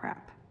write that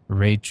crap?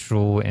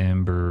 Rachel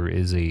Amber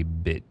is a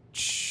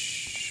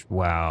bitch.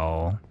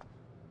 Wow.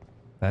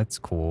 That's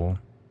cool.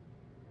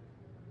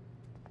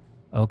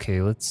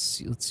 Okay, let's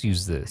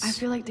use this. I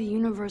feel like the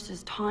universe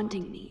is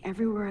taunting me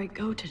everywhere I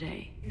go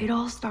today. It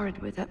all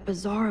started with that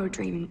bizarro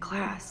dream in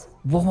class.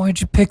 Well,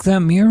 why'd you pick that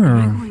Am I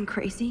mirror? going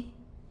crazy?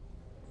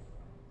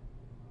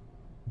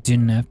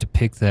 Didn't have to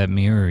pick that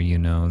mirror, you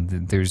know.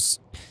 There's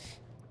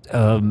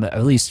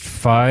at least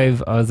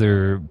 5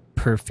 other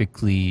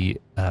perfectly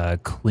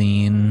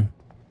clean,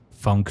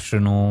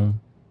 functional.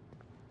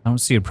 I don't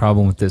see a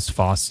problem with this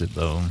faucet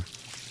though.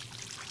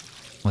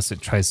 Unless it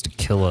tries to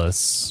kill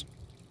us.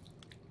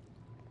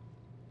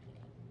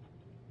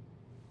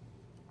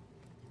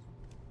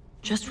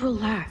 Just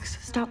relax.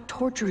 Stop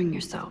torturing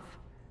yourself.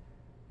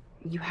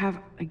 You have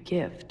a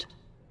gift.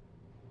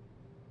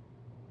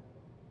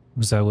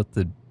 Was that what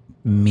the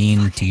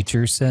mean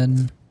teacher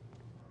said?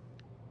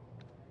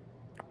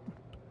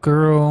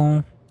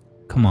 Girl,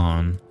 come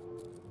on.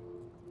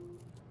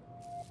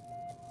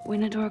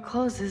 When a door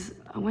closes,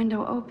 a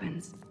window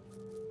opens.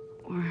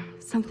 Or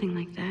something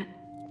like that.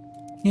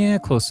 Yeah,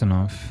 close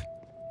enough.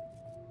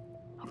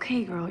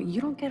 Okay, girl,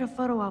 you don't get a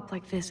photo op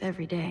like this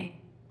every day.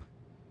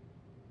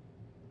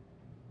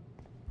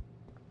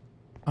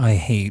 I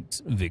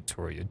hate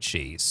Victoria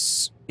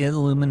Chase.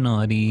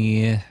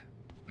 Illuminati.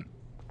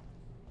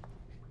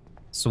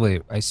 So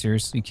wait, I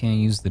seriously can't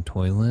use the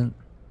toilet?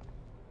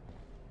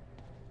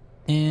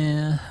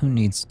 Who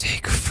needs to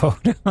take a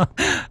photo?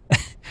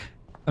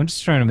 I'm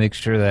just trying to make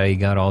sure that I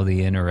got all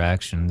the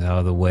interactions out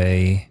of the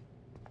way.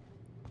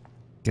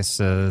 Guess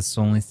that's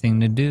the only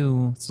thing to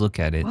do. Let's look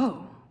at it.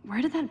 Whoa,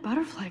 where did that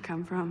butterfly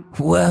come from?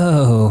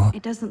 Whoa!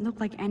 It doesn't look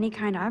like any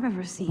kind I've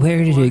ever seen Where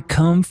did before. it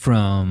come The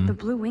from?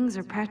 blue wings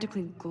are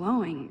practically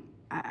glowing.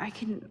 I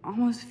can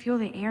almost feel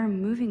the air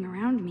moving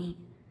around me.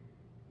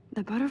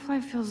 The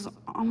butterfly feels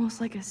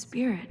almost like a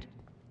spirit.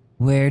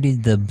 Where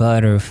did the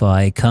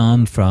butterfly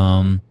come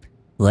from?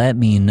 Let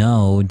me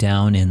know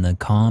down in the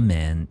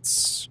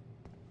comments.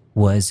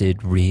 Was it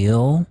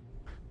real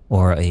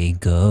or a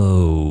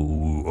ghost?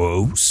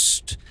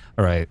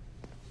 Alright.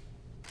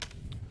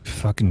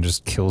 Fucking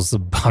just kills the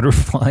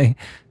butterfly.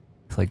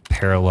 Like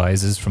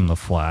paralyzes from the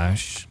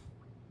flash.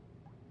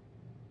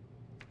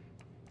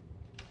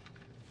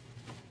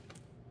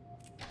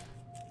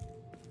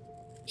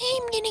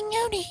 I'm getting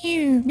out of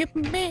here.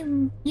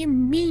 You're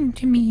mean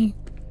to me.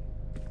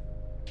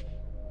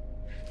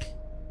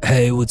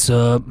 Hey, what's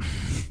up?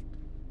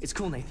 It's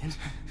cool, Nathan.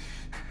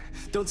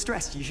 Don't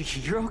stress.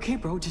 You're okay,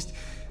 bro. Just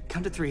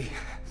count to 3.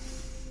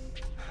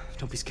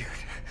 Don't be scared.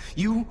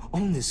 You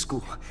own this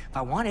school. If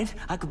I wanted,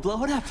 I could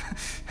blow it up.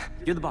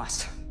 You're the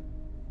boss.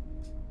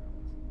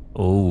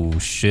 Oh,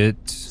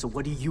 shit. So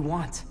what do you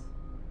want?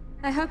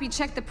 I hope you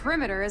check the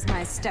perimeter, as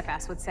my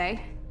step-ass would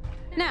say.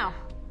 Now,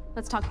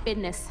 let's talk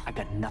business. I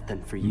got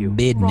nothing for you.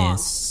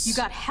 Business. You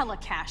got hella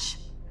cash.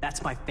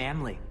 That's my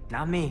family,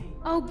 not me.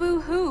 Oh,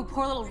 boo-hoo,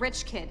 poor little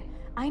rich kid.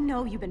 I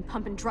know you've been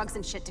pumping drugs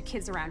and shit to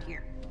kids around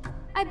here.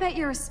 I bet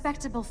your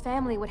respectable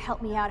family would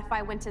help me out if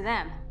I went to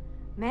them.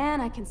 Man,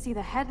 I can see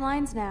the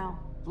headlines now.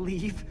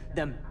 Leave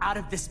them out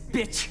of this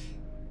bitch.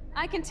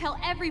 I can tell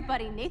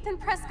everybody Nathan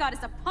Prescott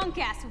is a punk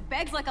ass who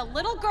begs like a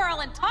little girl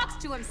and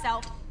talks to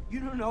himself. You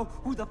don't know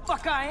who the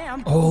fuck I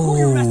am. Who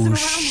you're messing Oh, around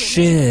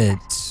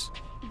shit.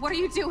 What are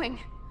you doing?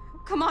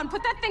 Come on,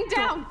 put that thing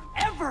down!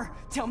 Don't ever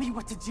tell me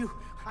what to do.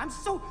 I'm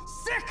so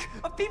sick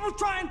of people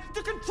trying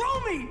to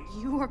control me.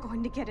 You are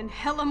going to get in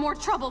hella more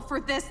trouble for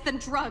this than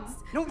drugs.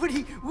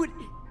 Nobody would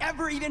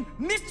ever even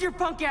miss your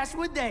punk ass,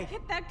 would they?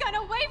 Get that gun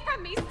away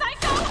from me,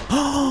 psycho!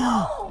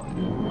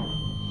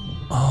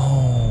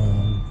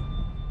 Oh,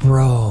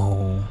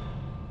 bro.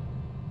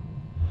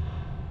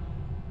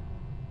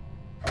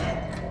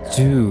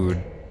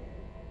 Dude.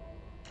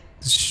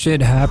 This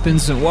shit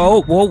happens and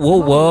whoa.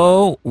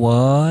 What?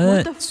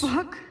 What the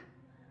fuck?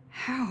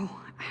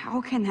 How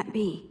can that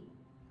be?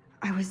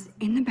 I was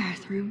in the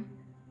bathroom.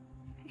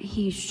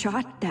 He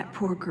shot that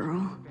poor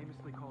girl.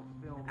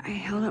 I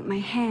held up my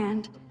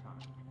hand.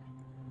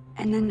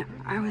 And then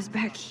I was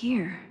back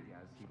here.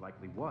 As he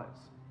likely was.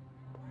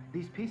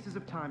 These pieces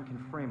of time can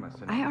frame us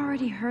in I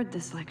already heard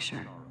this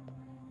lecture.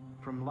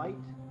 from light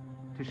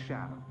to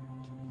shadow,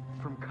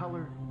 from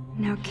color.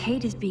 Now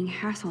Kate is being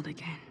hassled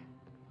again.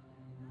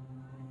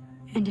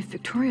 And if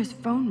Victoria's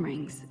phone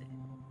rings,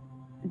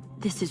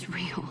 this is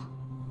real.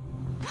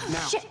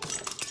 Now,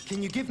 Shit!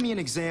 can you give me an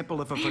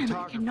example of a Man, I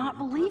photographer cannot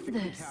who believe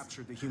perfectly this.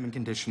 captured the human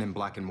condition in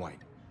black and white?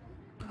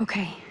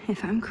 Okay,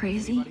 if I'm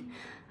crazy,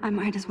 I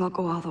might as well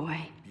go all the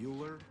way.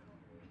 Bueller?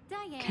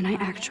 Can I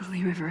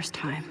actually reverse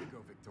time? Go,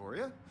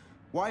 Victoria.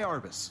 Why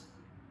Arbus?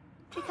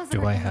 Because Do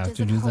of her I have images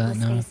to of do that hopeless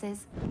now?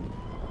 faces.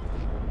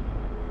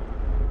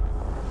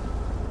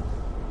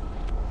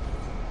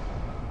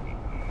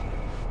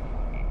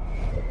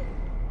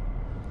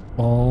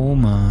 Oh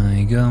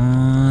my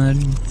god.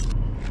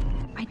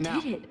 I Now,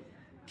 did it.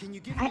 Can you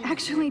give I me an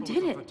actually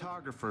example did of a it.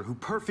 photographer who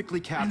perfectly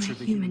I'm a captured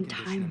the human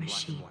condition time in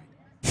machine. black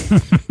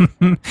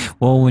and white?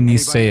 Well, when you Anybody?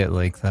 say it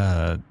like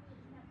that.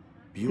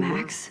 Bueller?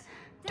 Max,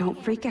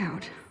 don't freak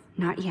out.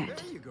 Not yet.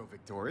 There you go,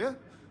 Victoria.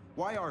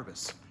 Why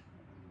Arbus?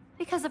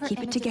 Because of her Keep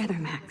it images of together,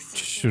 hopeless Max.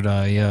 faces. Should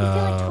I, I feel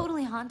like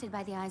totally haunted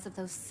by the eyes of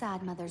those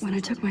sad mothers. When I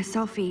and took my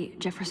children. selfie,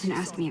 Jefferson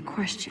asked me a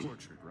question.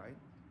 Tortured, right?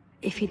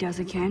 If he does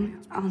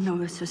again, I'll know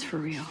this is for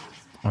real.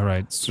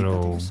 Alright,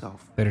 so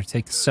yourself. better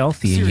take the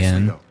selfie Seriously,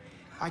 again. though,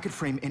 I could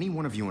frame any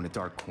one of you in a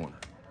dark corner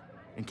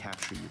and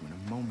capture you in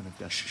a moment of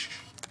death. Shh.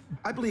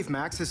 I believe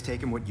Max has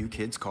taken what you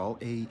kids call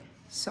a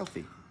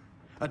selfie.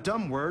 A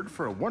dumb word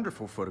for a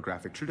wonderful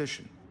photographic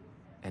tradition.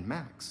 And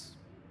Max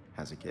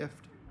has a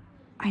gift.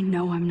 I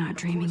know I'm not Of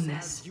dreaming course,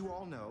 this. as you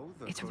all know,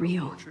 the It's photo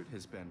real. portrait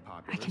has been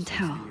popular I can since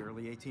tell. the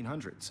early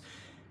 1800s.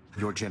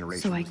 Your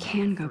generation So I was one of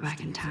can the go first back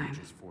to in use time.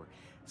 images for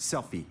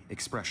selfie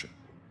expression.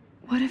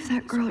 What if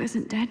that girl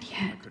isn't dead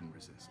yet? Couldn't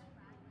resist.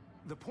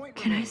 The point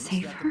Can I remains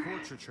save that her? the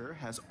portraiture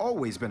has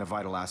always been a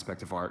vital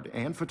aspect of art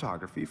and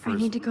photography for I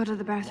as need to go to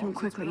the long bathroom as it's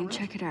quickly been and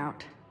check it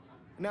out.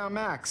 Now,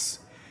 Max,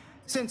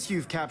 since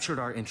you've captured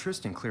our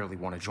interest and clearly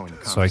want to join the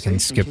conversation, So I can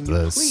skip you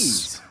this.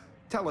 please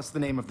tell us the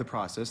name of the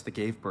process that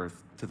gave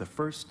birth to the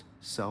first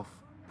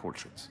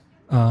self-portraits?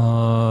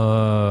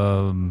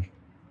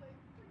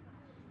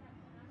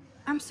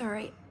 I'm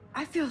sorry.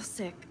 I feel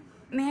sick.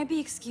 May I be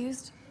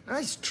excused?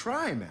 Nice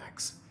try,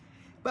 Max.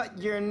 But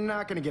you're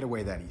not going to get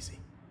away that easy.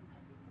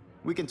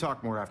 We can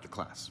talk more after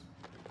class.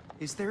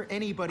 Is there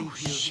anybody Oh,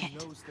 here shit.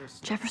 who knows their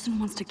stuff? Jefferson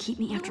wants to keep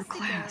me after Louis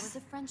Daguerre class. was a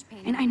French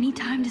painter And I need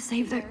who time to created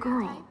save that Daguerrean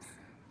girl. types,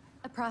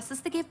 a process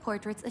that gave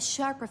portraits a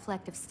sharp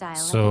reflective style.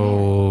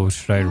 So,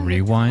 should I Now you're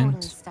rewind?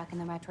 Totally stuck in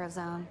the retro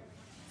zone.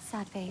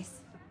 Sad face.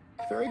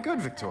 Very good,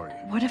 Victoria.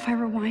 What if I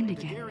rewind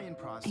again Daguerrean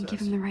process and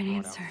give him the right brought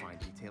out answer? fine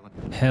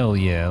detailing. Hell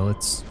yeah,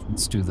 let's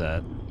do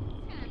that.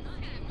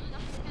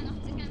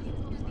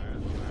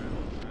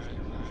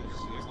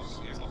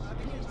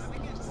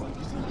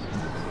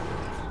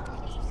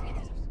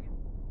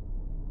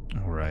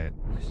 All right.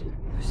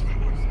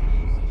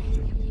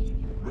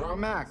 Well,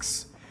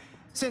 Max,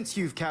 since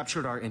you've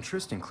captured our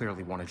interest and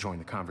clearly want to join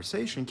the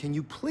conversation, can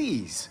you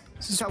please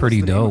This is tell pretty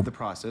us the name dope. of the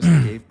process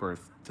that gave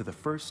birth to the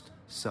first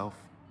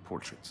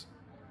self-portraits?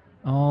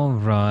 All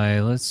right,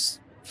 let's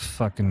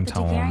fucking The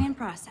tell him. Daguerrean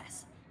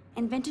process,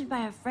 invented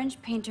by a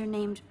French painter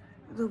named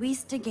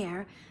Louis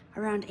Daguerre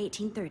around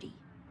 1830.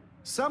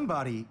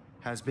 Somebody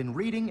has been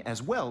reading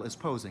as well as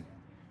posing.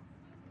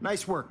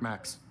 Nice work,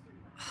 Max.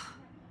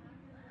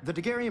 The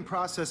Daguerrean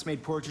process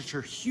made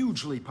portraiture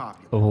hugely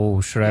popular.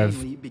 Oh, should I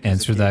mainly have because it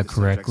answered gave that the subjects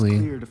correctly?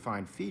 Clear,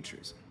 defined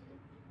features.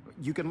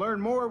 You can learn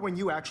more when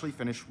you actually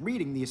finish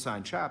reading the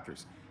assigned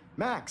chapters.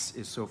 Max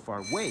is so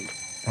far way.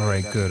 All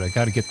right, good. I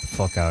gotta get the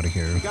fuck out of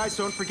here. Guys,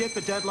 don't forget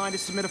the deadline to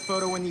submit a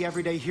photo in the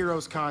Everyday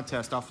Heroes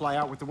contest. I'll fly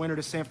out with the winner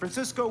to San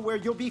Francisco, where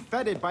you'll be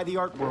feted by the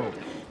art world.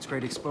 It's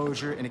great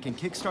exposure, and it can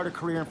kickstart a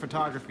career in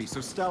photography. So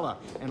Stella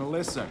and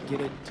Alyssa, get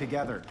it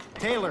together.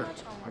 Taylor,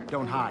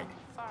 don't hide.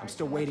 I'm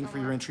still waiting for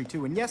your entry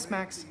too. And yes,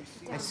 Max,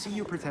 I see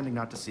you pretending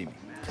not to see me.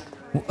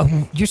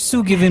 You're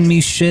still giving me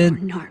shit.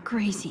 You're not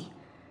crazy.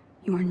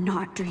 You are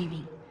not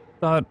dreaming.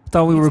 Thought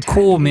we were It's time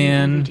cool, to be an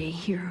man. everyday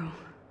hero.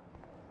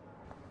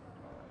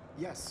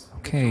 Yes.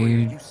 Okay,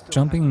 Victoria, you still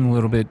jumping have a to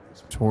little be bit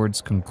this way.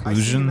 towards I see you, Max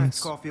conclusions.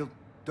 Caulfield.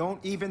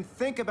 Don't even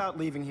think about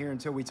leaving here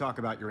until we talk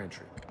about your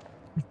entry.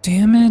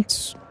 Damn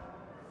it.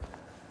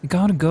 You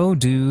gotta go,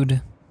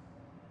 dude.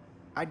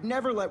 I'd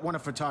never let one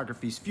of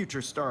photography's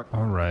future stars.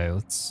 All right,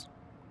 let's...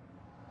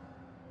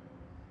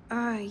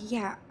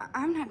 Yeah,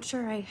 I'm not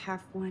sure I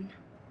have one.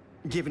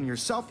 Given your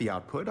selfie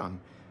output,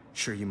 I'm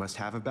sure you must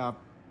have about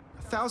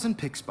 1,000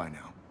 pics by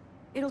now.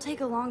 It'll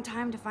take a long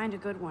time to find a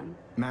good one.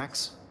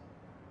 Max,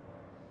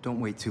 don't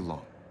wait too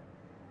long.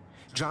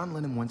 John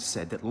Lennon once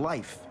said that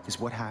life is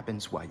what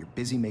happens while you're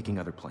busy making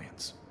other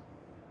plans.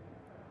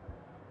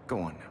 Go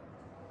on now.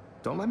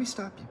 Don't let me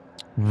stop you.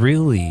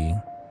 Really?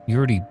 You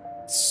already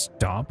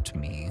stopped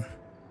me.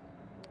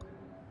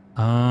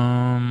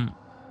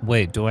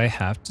 Wait, do I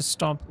have to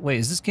stop? Wait,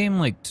 is this game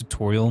like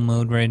tutorial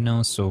mode right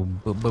now? So,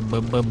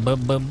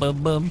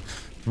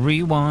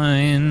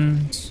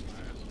 rewind.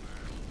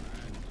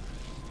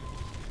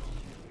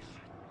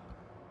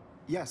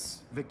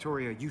 Yes,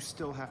 Victoria, you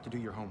still have to do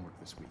your homework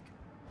this week.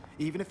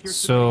 Even if you're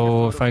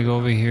So, if I go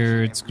over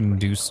here, it's gonna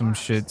do some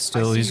shit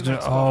still. He's gonna,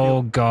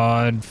 oh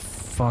god, never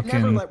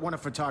fucking. let one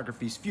of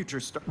photography's future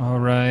stars.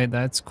 Alright,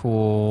 that's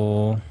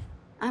cool.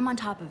 I'm on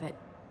top of it.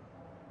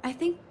 I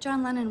think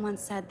John Lennon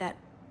once said that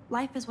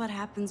life is what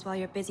happens while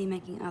you're busy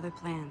making other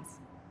plans.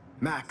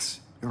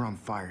 Max, you're on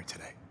fire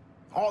today.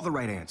 All the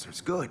right answers,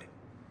 good.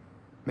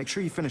 Make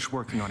sure you finish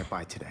working on it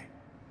by today.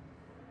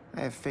 I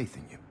have faith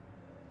in you.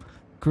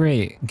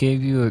 Great.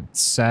 Gave you a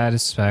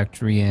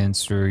satisfactory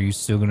answer. Are you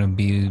still gonna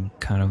be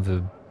kind of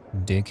a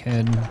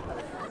dickhead?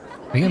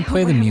 Are you gonna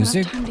play the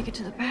music? Time to get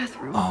to the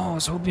bathroom. Oh, I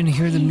was hoping to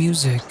hear the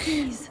music.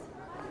 Please.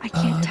 I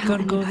can't tell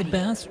Gotta go to the anybody.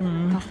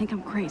 bathroom. They'll think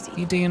I'm crazy.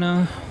 Hey,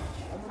 Dana.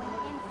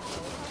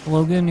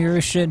 Logan, you're a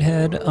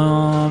shithead.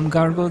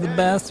 Gotta go to the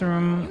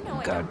bathroom.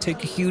 Gotta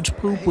take a huge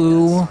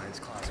poo-poo.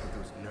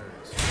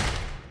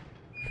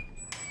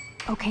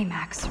 Okay,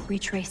 Max,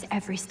 retrace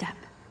every step.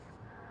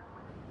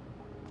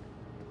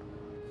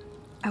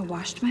 I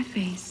washed my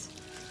face.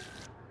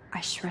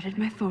 I shredded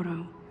my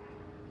photo.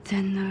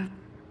 Then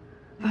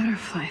the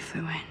butterfly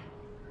flew in.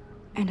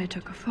 And I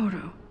took a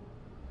photo.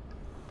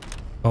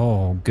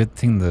 Oh, good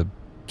thing the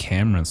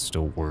camera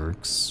still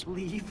works.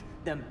 Leave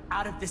them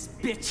out of this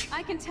bitch.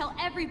 I can tell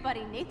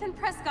everybody Nathan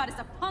Prescott is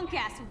a punk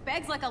ass who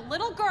begs like a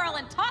little girl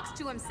and talks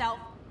to himself.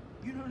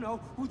 You don't know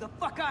who the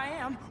fuck I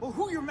am or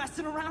who you're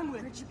messing around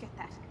with. Where'd you get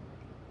that?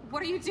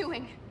 What are you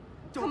doing?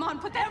 Don't Come on,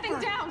 put that thing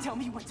ever down! Tell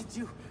me what to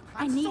do.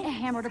 I need a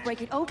hammer to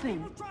break it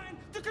open.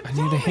 I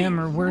need a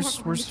hammer. Where's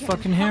the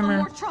fucking hammer?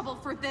 More trouble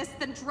for this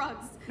than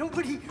drugs.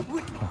 Nobody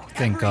would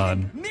thank ever God.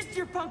 even miss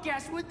your punk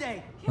ass, would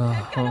they? Get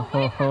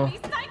away from me,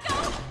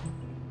 psycho!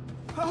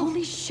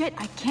 Holy shit,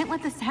 I can't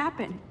let this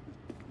happen.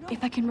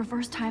 If I can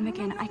reverse time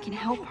again, I can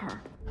help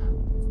her.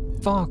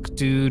 Fuck,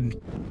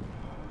 dude.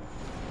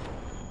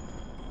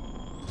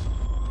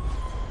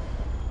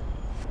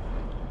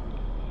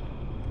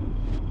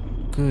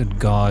 Good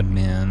God,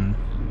 man.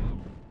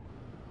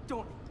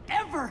 Don't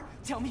ever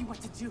tell me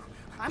what to do.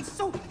 I'm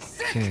so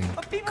sick Okay,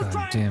 of people God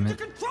trying damn to it.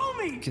 control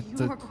me. Get You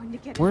the. are going to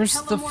get Where's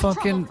hella the more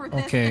fucking? trouble for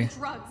this Okay. than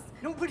drugs.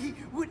 Nobody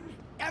would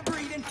ever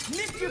even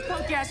miss your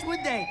punk ass,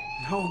 would they?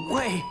 No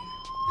way.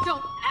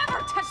 Don't ever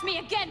touch me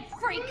again,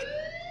 freak!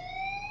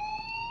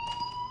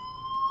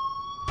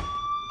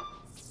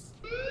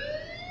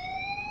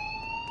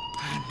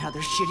 Another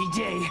shitty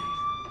day.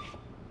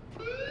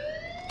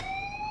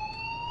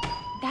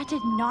 That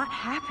did not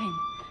happen.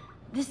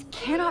 This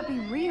cannot be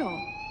real.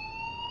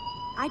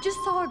 I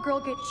just saw a girl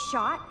get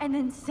shot and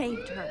then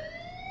saved her.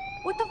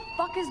 What the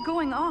fuck is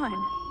going on?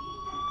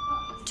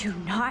 Do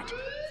not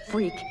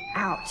freak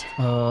out.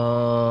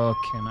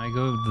 Can I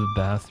go to the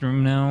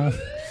bathroom now?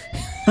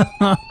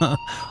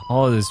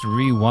 All this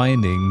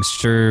rewinding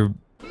sure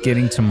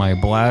getting to my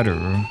bladder.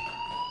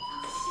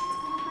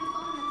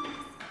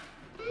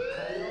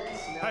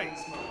 Hey,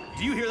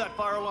 do you hear that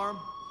fire alarm?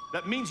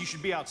 That means you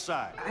should be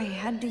outside. I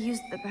had to use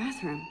the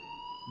bathroom.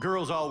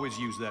 Girls always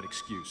use that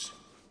excuse.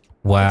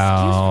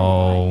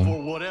 Wow.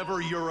 For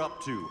whatever you're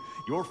up to,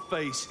 your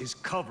face is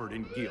covered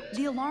in guilt.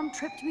 The alarm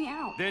tripped me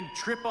out. Then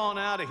trip on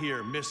out of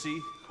here, Missy.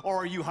 Or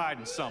are you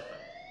hiding something?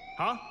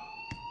 Huh?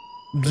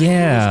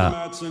 Yeah. Mr.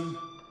 Madsen,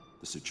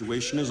 the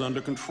situation is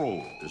under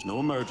control. There's no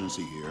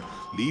emergency here.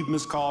 Leave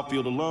Miss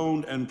Caulfield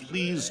alone, and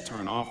please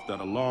turn off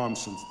that alarm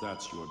since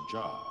that's your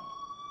job.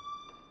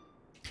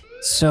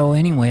 So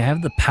anyway, I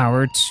have the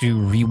power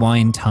to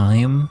rewind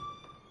time.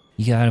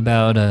 You got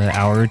about an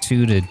hour or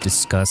two to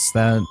discuss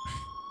that.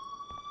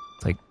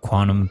 Like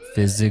quantum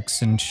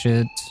physics and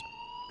shit.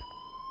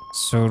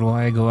 So do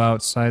I go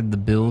outside the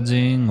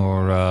building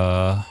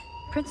or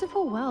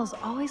Principal Wells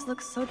always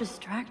looks so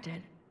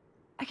distracted.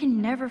 I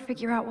can never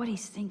figure out what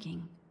he's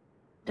thinking.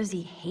 Does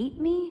he hate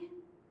me?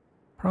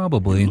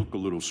 Probably. You look a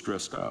little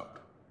stressed out.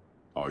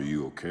 Are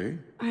you okay?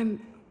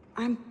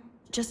 I'm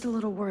just a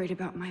little worried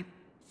about my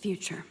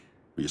future.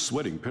 You're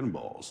sweating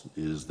pinballs.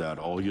 Is that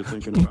all you're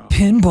thinking about?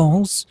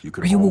 Pinballs?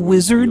 Are you a always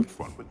wizard? Be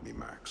upfront with me,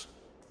 Max.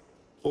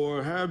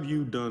 Or have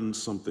you done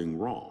something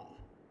wrong?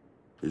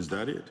 Is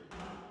that it?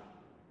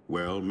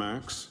 Well,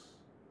 Max,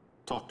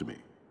 talk to me.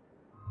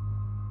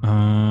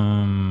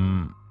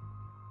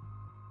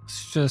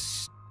 Let's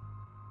just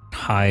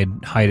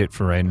hide it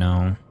for right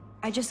now.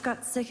 I just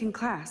got sick in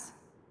class.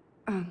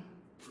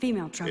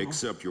 Female trouble.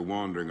 Except you're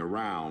wandering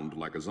around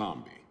like a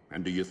zombie.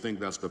 And do you think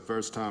that's the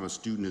first time a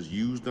student has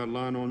used that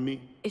line on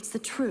me? It's the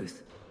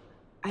truth.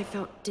 I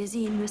felt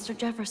dizzy in Mr.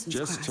 Jefferson's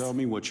class. Just tell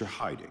me what you're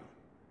hiding.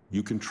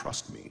 You can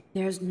trust me.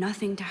 There's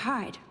nothing to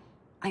hide.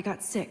 I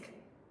got sick.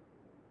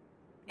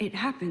 It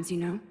happens, you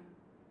know.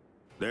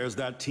 There's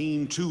that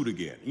Team Toot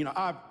again. You know,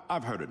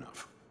 I've heard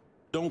enough.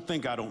 Don't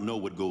think I don't know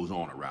what goes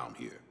on around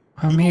here.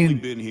 You've only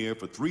been here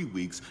for 3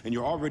 weeks, and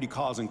you're already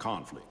causing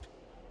conflict.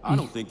 I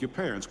don't think your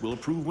parents will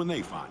approve when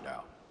they find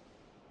out.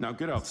 Now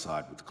get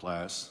outside with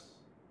class.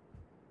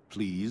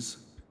 Please.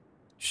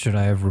 Should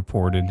I have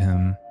reported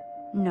him?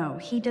 No,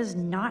 he does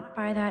not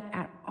buy that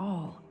at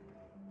all.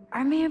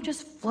 I may have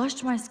just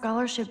flushed my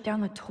scholarship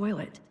down the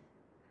toilet.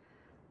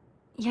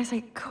 Yes,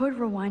 I could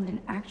rewind and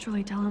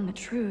actually tell him the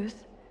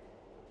truth.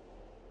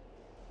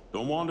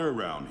 Don't wander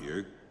around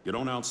here. Get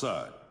on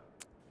outside.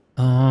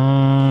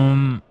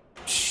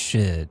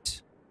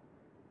 Shit.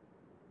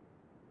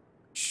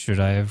 Should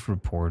I have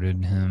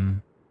reported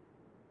him?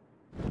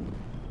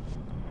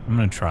 I'm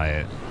gonna try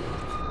it.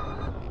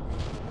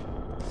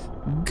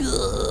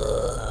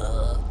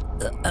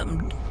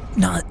 I'm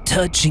not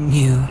touching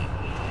you.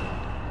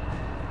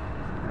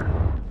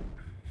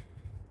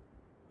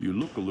 You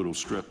look a little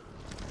stressed.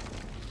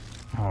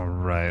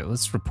 Alright,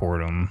 let's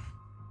report him.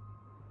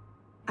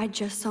 I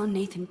just saw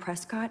Nathan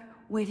Prescott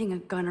waving a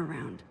gun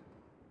around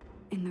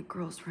in the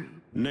girls'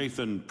 room.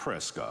 Nathan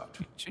Prescott.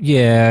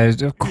 Yeah,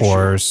 of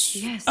course.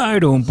 Yes. I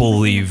don't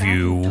believe He was in the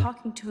you. bathroom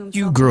talking to himself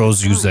You with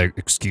girls his use gun. that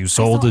excuse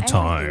I all saw the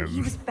everything. time.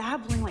 He was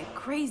babbling like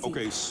crazy.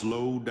 Okay,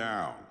 slow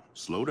down.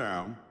 Slow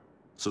down.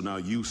 So now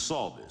you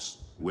saw this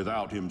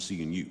without him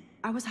seeing you.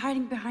 I was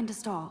hiding behind a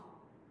stall.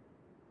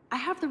 I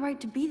have the right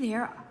to be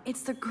there.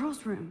 It's the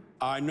girls' room.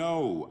 I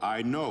know.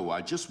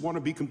 I just want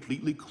to be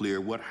completely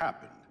clear what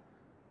happened.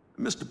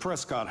 Mr.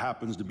 Prescott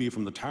happens to be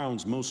from the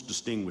town's most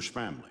distinguished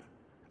family.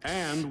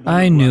 And one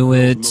I of knew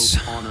Blackville's it.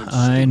 most honored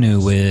I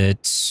knew students.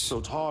 it. So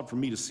it's hard for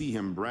me to see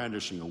him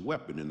brandishing a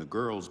weapon in the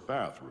girls'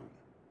 bathroom.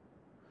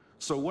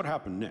 So what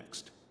happened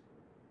next?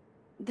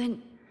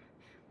 Then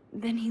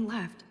he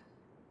left.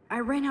 I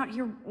ran out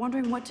here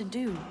wondering what to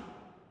do.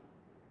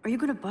 Are you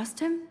gonna bust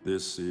him?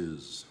 This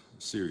is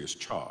a serious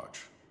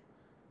charge.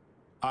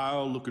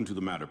 I'll look into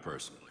the matter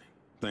personally.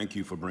 Thank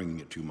you for bringing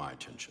it to my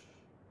attention.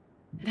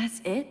 That's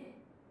it?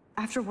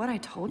 After what I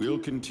told We'll you?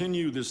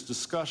 continue this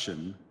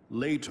discussion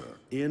later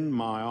in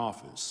my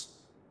office.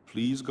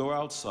 Please go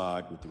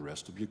outside with the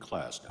rest of your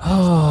class now.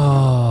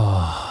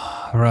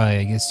 Oh, right.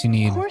 I guess you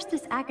need. Of course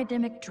this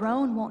academic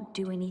drone won't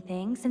do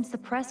anything since the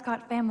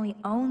Prescott family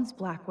owns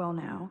Blackwell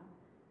now.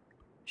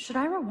 Should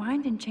I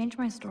rewind and change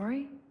my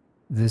story?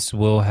 This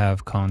will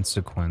have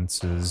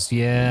consequences.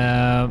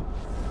 Yeah.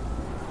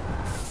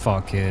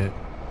 Fuck it.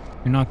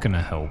 You're not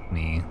gonna help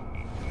me.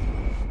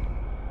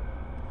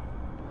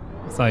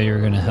 I thought you were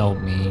gonna help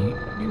me.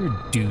 You're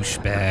a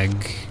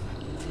douchebag.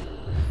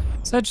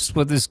 Is that just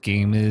what this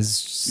game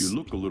is? You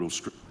look a little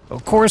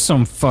Of course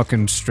I'm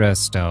fucking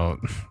stressed out.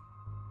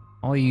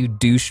 All you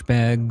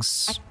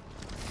douchebags.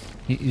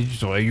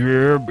 He's like,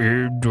 yeah,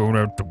 man, don't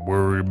have to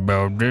worry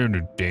about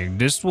anything.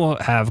 This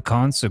won't have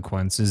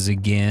consequences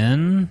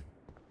again.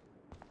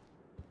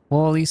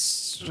 Well, at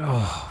least...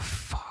 Oh,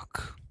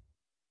 fuck.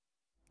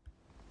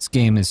 This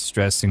game is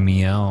stressing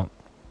me out.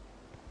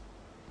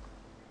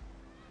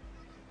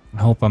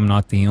 I hope I'm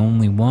not the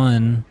only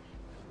one.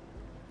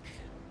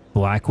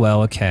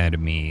 Blackwell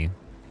Academy,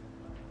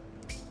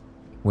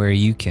 where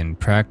you can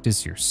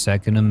practice your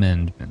Second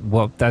Amendment.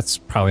 Well, that's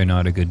probably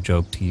not a good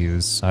joke to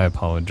use. I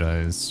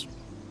apologize.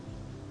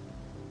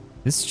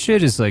 This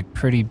shit is like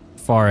pretty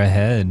far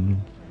ahead.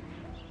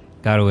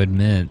 Gotta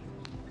admit,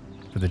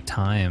 for the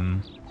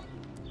time.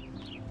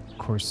 Of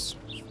course,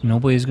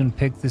 nobody's gonna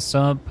pick this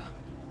up.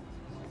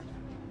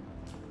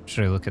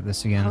 Should I look at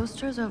this again?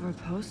 Posters over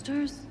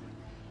posters?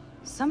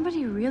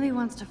 Somebody really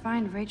wants to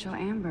find Rachel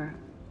Amber.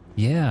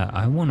 Yeah,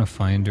 I want to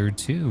find her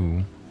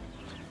too.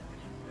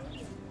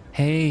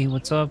 Hey,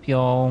 what's up,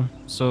 y'all?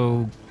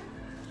 So,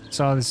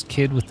 saw this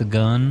kid with the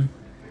gun.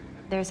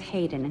 There's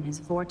Hayden in his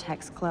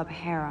Vortex Club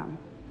harem.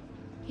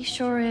 He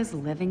sure is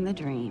living the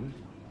dream.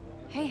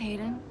 Hey,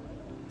 Hayden.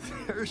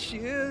 There she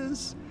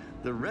is,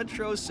 the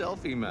retro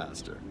selfie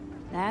master.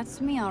 That's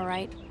me, all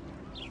right.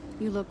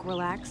 You look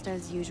relaxed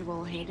as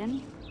usual,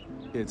 Hayden.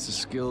 It's a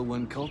skill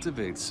one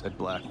cultivates at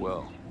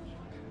Blackwell,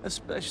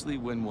 especially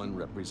when one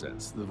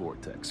represents the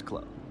Vortex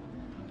Club.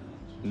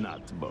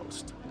 Not to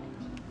boast.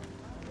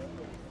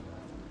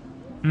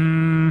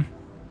 Do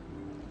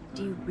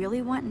you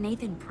really want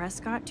Nathan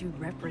Prescott to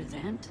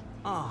represent?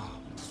 Oh,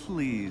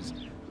 please.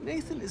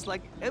 Nathan is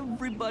like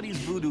everybody's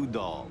voodoo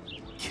doll.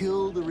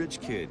 Kill the rich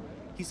kid.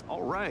 He's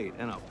all right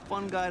and a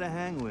fun guy to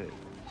hang with.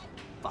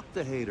 Fuck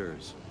the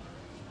haters.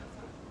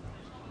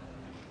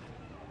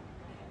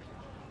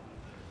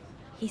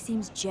 He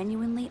seems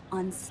genuinely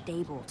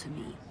unstable to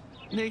me.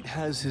 Nate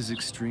has his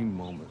extreme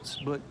moments,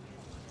 but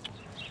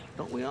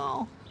don't we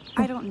all?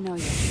 I don't know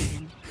yet,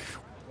 Hayden.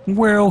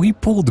 Well, he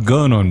pulled the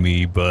gun on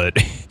me, but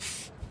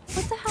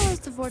What the hell is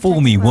the Vortex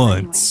fool me Club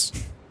once.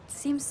 anyway?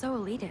 Seems so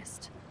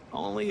elitist.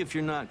 Only if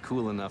you're not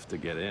cool enough to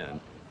get in.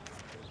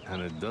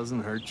 And it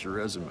doesn't hurt your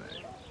resume.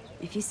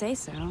 If you say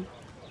so.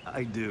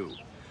 I do.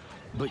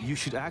 But you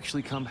should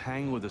actually come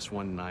hang with us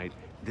one night,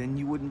 then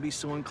you wouldn't be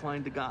so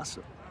inclined to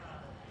gossip.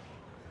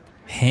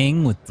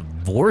 Hang with the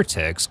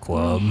Vortex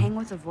Club. Hang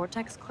with the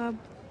Vortex Club?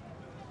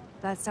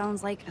 That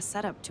sounds like a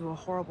setup to a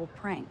horrible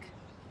prank.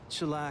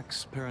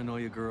 Chillax,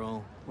 paranoia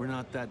girl. We're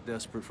not that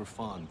desperate for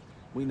fun.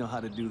 We know how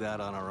to do that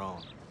on our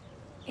own.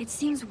 It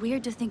seems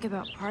weird to think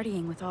about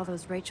partying with all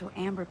those Rachel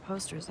Amber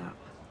posters up.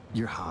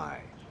 You're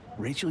high.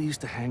 Rachel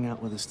used to hang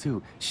out with us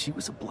too. She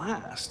was a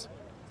blast.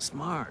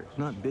 Smart,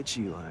 not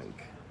bitchy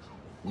like,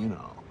 you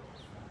know.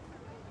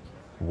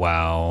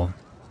 Wow.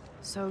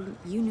 So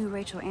you knew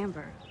Rachel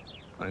Amber?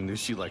 I knew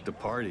she liked to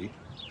party.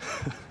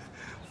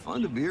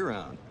 Fun to be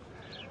around.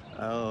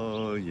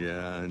 Oh,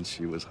 yeah, and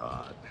she was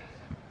hot.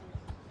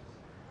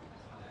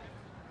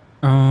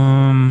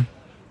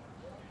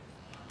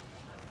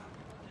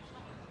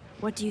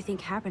 What do you think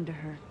happened to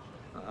her?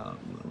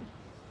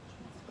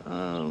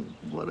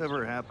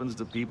 Whatever happens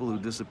to people who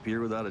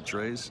disappear without a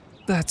trace?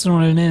 That's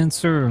not an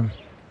answer.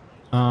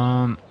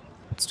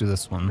 Let's do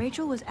this one.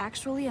 Rachel was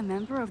actually a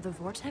member of the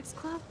Vortex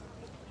Club?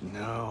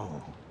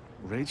 No.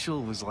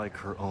 Rachel was like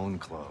her own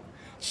club.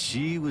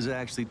 She was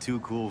actually too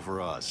cool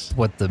for us.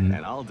 What, and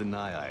I'll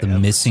deny I the ever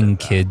Missing said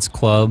that. Kids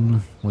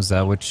Club? Was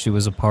that what she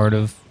was a part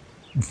of?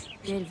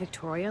 Did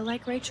Victoria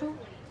like Rachel?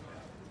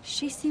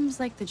 She seems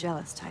like the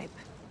jealous type.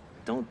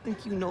 Don't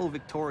think you know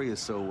Victoria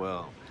so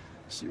well.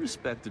 She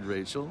respected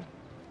Rachel,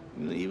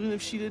 even if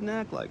she didn't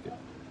act like it.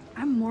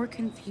 I'm more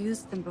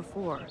confused than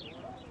before.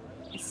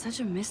 It's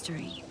such a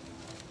mystery.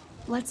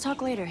 Let's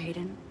talk later,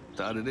 Hayden.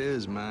 That it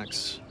is,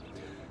 Max.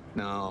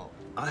 Now,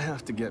 I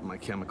have to get my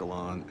chemical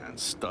on and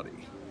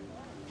study.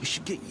 We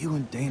should get you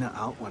and Dana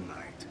out one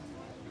night.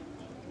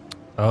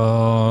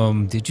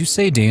 Did you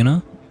say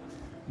Dana?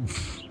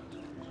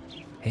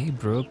 Hey,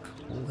 Brooke,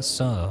 what's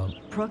up?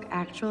 Brooke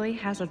actually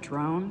has a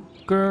drone?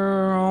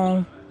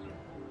 Girl.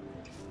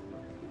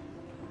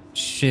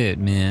 Shit,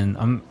 man.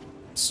 I'm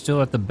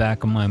still at the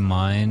back of my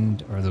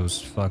mind are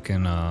those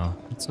fucking,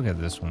 let's look at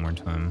this one more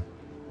time.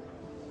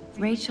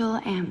 Rachel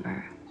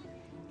Amber.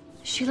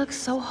 She looks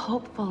so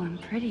hopeful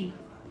and pretty.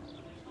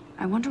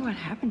 I wonder what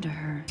happened to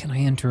her. Can I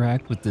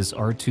interact with this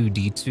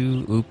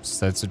R2-D2? Oops,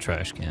 that's a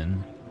trash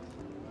can.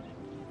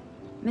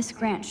 Miss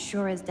Grant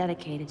sure is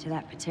dedicated to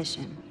that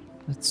petition.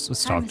 Let's Hi,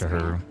 talk Miss to her.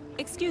 Grant.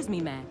 Excuse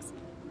me, Max.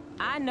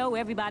 I know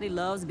everybody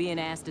loves being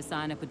asked to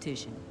sign a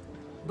petition.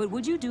 But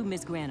would you do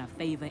Miss Grant a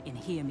favor and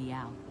hear me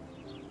out?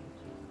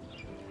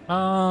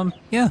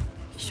 Yeah.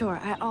 Sure,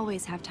 I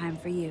always have time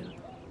for you.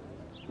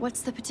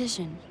 What's the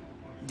petition?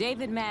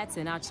 David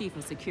Madsen, our chief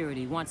of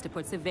security, wants to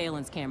put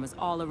surveillance cameras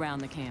all around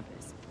the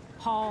campus.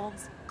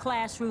 Halls,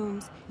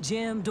 classrooms,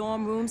 gym,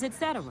 dorm rooms,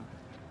 etc.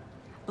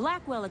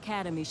 Blackwell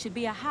Academy should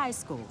be a high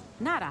school,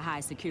 not a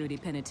high-security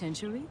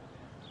penitentiary.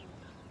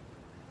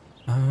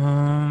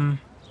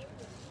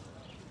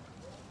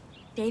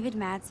 David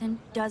Madsen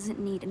doesn't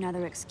need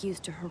another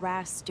excuse to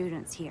harass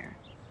students here.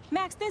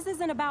 Max, this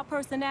isn't about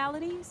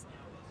personalities.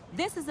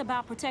 This is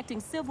about protecting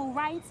civil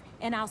rights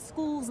and our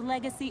school's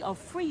legacy of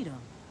freedom.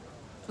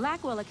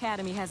 Blackwell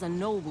Academy has a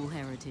noble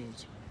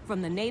heritage,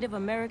 from the Native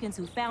Americans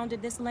who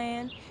founded this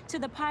land to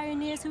the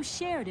pioneers who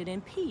shared it in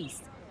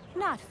peace,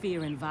 not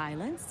fear and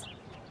violence.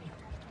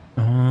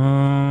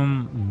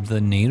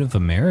 The Native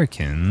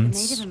Americans?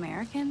 The Native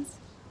Americans?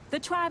 The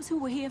tribes who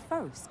were here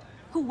first,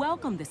 who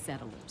welcomed the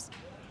settlers.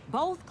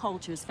 Both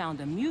cultures found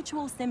a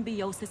mutual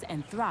symbiosis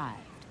and thrived.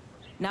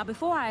 Now,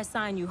 before I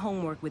assign you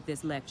homework with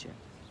this lecture,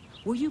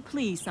 will you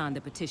please sign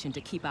the petition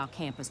to keep our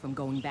campus from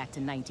going back to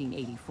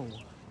 1984?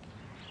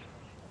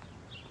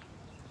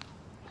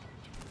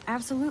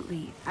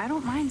 Absolutely. I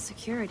don't mind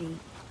security,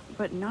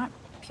 but not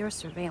pure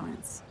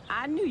surveillance.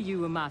 I knew you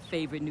were my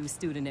favorite new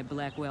student at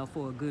Blackwell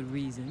for a good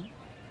reason.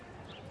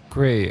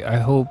 Great. I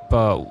hope,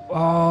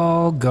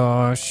 oh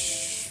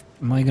gosh.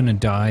 Am I gonna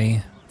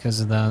die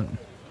because of that?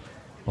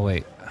 Oh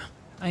wait.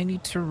 I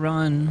need to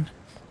run.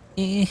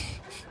 I'm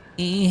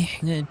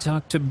gonna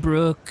talk to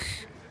Brooke.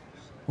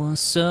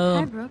 What's up?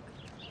 Hi, Brooke.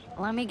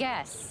 Let me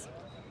guess.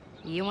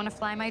 You want to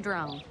fly my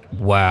drone?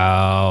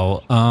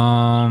 Wow.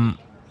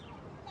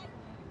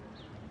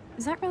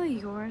 Is that really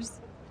yours?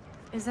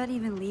 Is that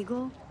even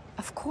legal?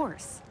 Of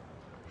course.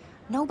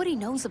 Nobody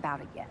knows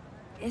about it yet.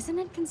 Isn't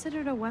it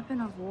considered a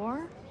weapon of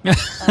war?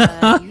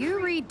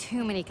 You read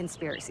too many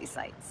conspiracy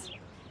sites.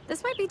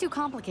 This might be too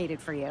complicated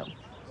for you.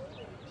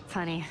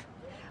 Funny.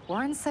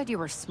 Warren said you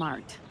were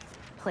smart.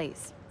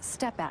 Please,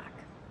 step back.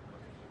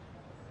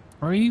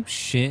 Are you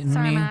shitting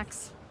Sorry, me?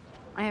 Max.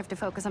 I have to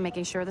focus on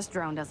making sure this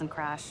drone doesn't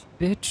crash.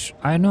 Bitch,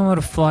 I know how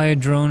to fly a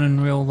drone in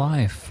real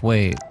life.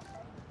 Wait.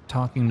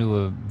 Talking to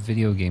a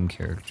video game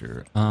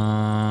character.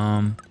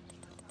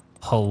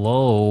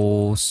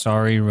 Hello.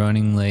 Sorry,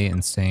 running late.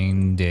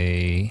 Insane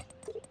day.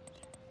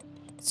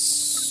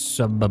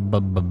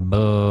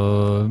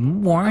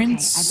 Warren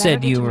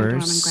said you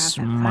were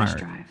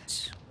smart.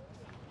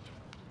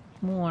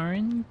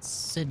 Warren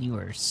said you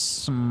were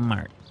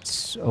smart.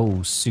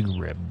 Oh,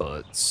 cigarette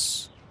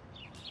butts.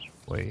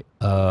 Wait,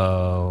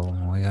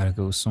 I gotta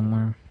go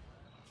somewhere.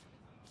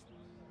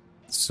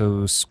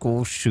 So,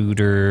 school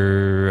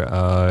shooter,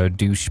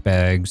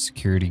 douchebag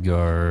security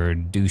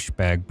guard,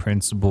 douchebag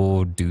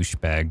principal,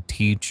 douchebag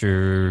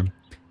teacher,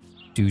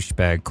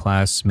 douchebag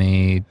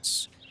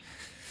classmates.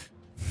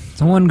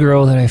 The one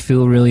girl that I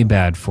feel really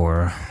bad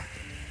for.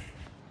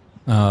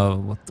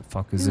 What the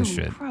fuck is this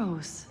shit?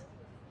 Gross.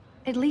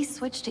 At least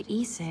switch to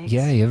E6.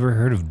 Yeah, you ever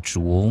heard of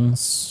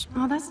Jules?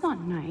 Oh, that's not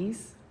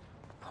nice.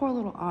 Poor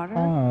little otter.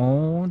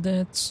 Oh,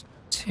 that's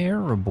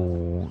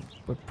terrible,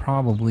 but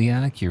probably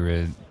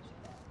accurate.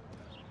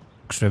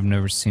 Actually, I've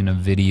never seen a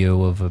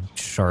video of a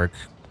shark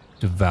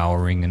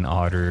devouring an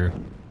otter.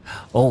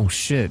 Oh,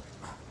 shit.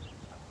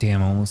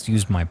 Damn, I almost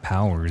used my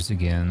powers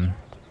again.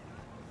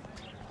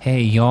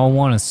 Hey, y'all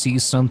want to see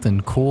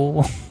something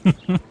cool?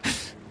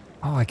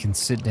 Oh, I can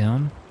sit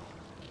down.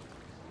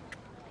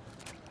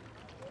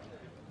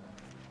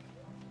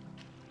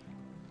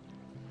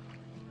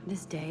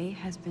 This day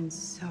has been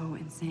so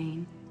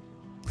insane.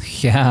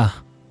 Yeah.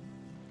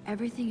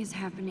 Everything is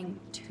happening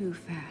too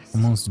fast.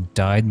 Almost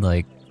died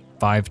like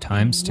 5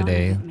 times None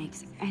today. of it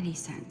makes any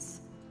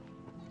sense.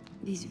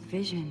 These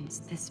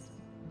visions, this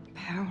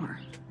power.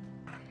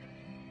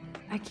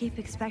 I keep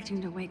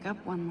expecting to wake up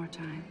one more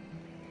time.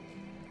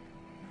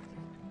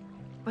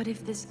 But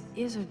if this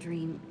is a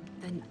dream,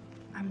 then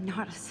I'm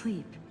not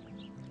asleep.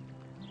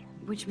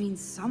 Which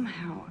means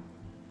somehow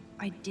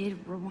I did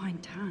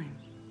rewind time.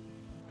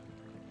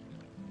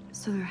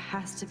 So there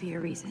has to be a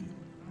reason.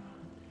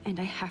 And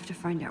I have to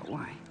find out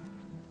why.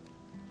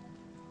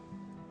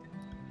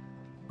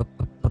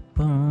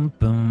 Bum,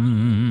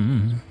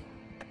 bum.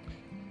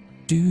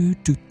 Do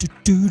do do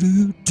do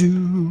do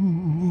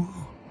do.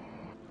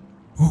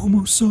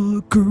 Almost saw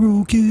a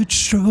girl get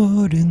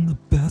shot in the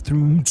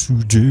bathroom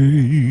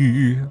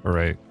today.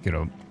 Alright, get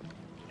up.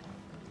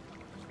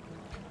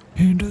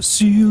 And I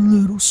see a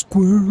little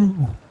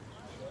squirrel.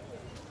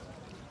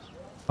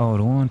 Oh,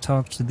 do I want to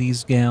talk to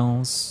these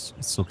gals?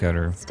 Let's look at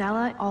her.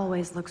 Stella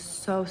always looks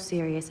so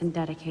serious and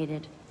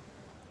dedicated.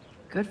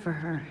 Good for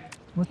her.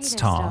 Let's Hey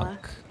there,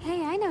 talk. Stella.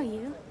 Hey, I know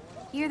you.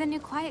 You're the new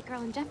quiet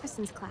girl in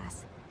Jefferson's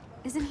class.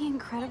 Isn't he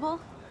incredible?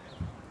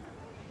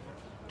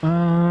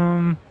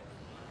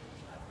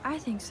 I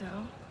think so.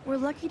 We're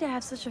lucky to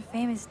have such a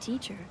famous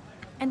teacher.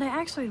 And I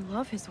actually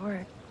love his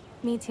work.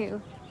 Me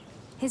too.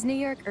 His New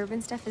York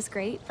urban stuff is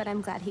great, but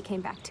I'm glad he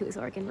came back to his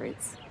Oregon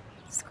roots.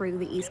 Screw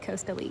the East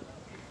Coast elite.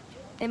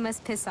 It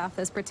must piss off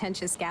those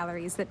pretentious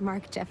galleries that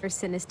Mark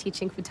Jefferson is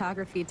teaching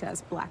photography to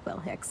us Blackwell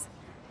hicks.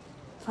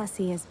 Plus,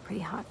 he is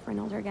pretty hot for an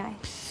older guy.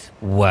 If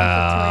Victoria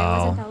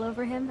Wow. wasn't all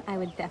over him, I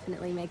would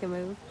definitely make a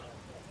move.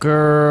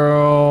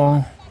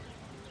 Girl.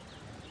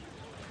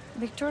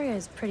 Victoria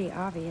is pretty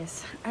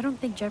obvious. I don't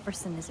think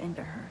Jefferson is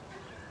into her.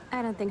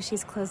 I don't think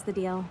she's closed the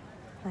deal,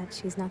 but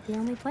she's not the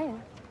only player.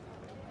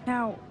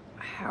 Now,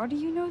 how do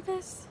you know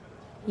this?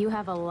 You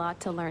have a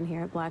lot to learn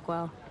here at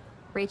Blackwell.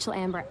 Rachel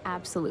Amber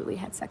absolutely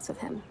had sex with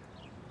him.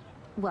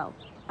 Well,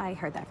 I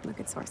heard that from a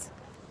good source.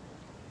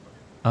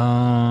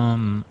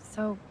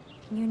 So,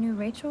 you knew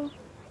Rachel?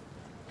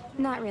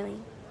 Not really.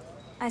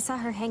 I saw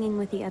her hanging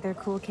with the other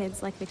cool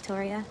kids like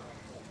Victoria.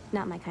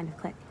 Not my kind of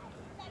clique.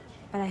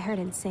 But I heard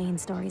insane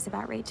stories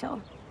about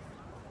Rachel.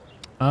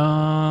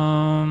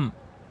 All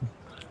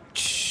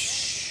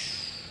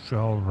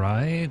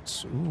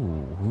right.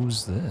 Ooh,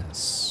 who's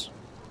this?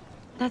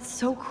 That's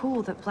so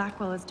cool that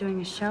Blackwell is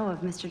doing a show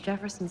of Mr.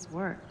 Jefferson's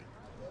work.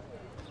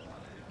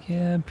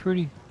 Yeah,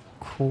 pretty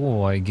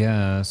cool, I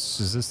guess.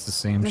 Is this the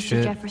same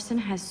shit? Mr. Jefferson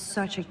has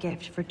such a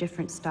gift for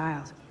different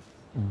styles.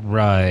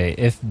 Right.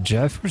 If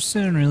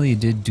Jefferson really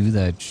did do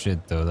that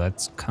shit, though,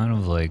 that's kind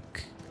of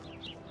like...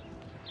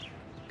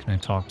 Can I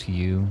talk to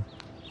you?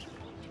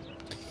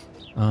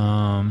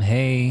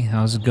 Hey,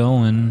 how's it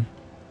going?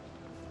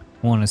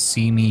 Want to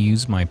see me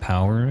use my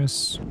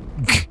powers?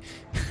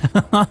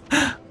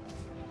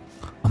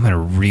 I'm gonna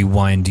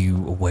rewind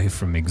you away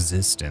from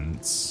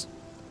existence.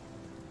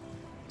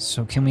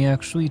 So can we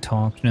actually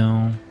talk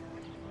now?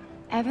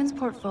 Evan's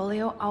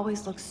portfolio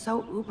always looks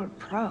so uber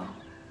pro.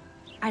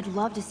 I'd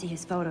love to see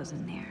his photos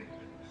in there.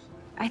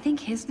 I think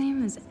his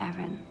name is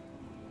Evan.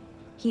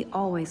 He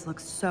always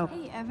looks so...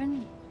 Hey,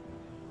 Evan.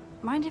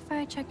 Mind if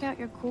I check out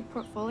your cool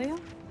portfolio?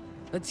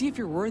 Let's see if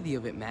you're worthy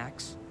of it,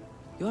 Max.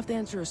 You'll have to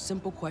answer a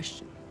simple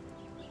question.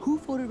 Who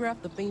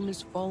photographed the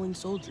famous falling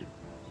soldier?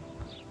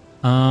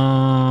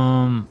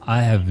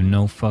 I have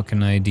no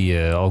fucking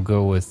idea. I'll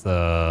go with,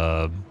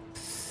 Robert.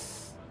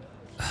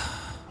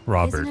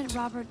 Isn't it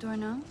Robert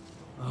Doisneau?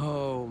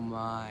 Oh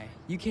my.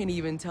 You can't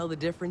even tell the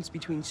difference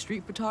between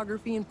street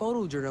photography and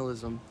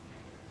photojournalism.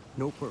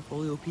 No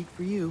portfolio peak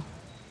for you.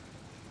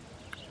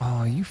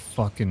 Oh, you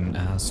fucking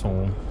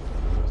asshole.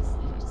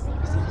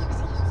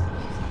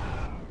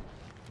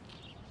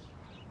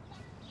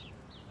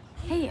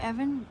 Hey,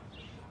 Evan.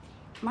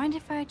 Mind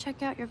if I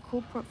check out your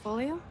cool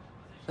portfolio?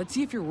 Let's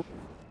see if you're...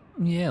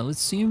 Yeah, let's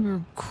see if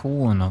you're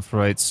cool enough,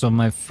 right? So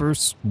my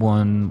first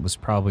one was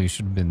probably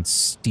should have been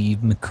Steve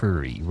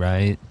McCurry,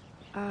 right?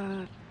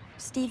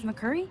 Steve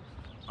McCurry?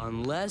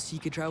 Unless he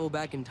could travel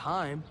back in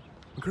time.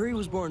 McCurry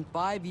was born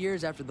 5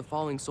 years after the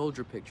falling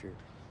soldier picture.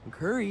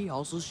 McCurry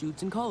also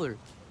shoots in color.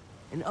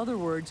 In other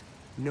words,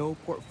 no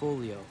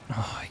portfolio.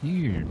 Oh,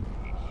 you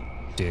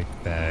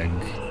dickbag.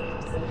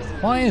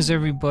 Why is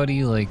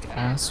everybody like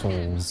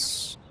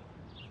assholes?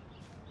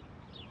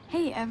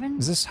 Hey, Evan.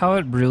 Is this how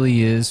it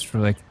really is for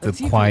like the Let's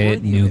see if you're quiet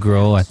worthy new of it,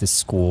 girl Max. at the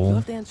school? You'll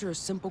have to answer a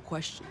simple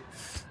question.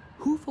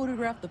 Who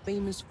photographed the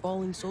famous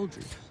falling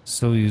soldier?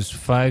 So he was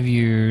 5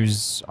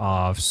 years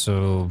off,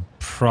 so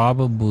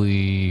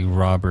probably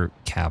Robert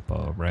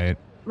Capa, right?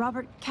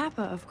 Robert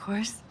Capa, of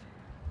course.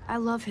 I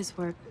love his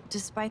work,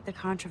 despite the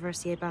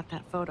controversy about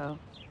that photo.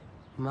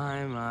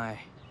 My.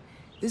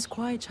 This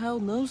quiet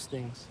child knows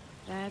things.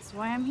 That's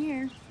why I'm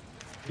here.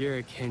 You're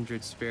a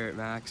kindred spirit,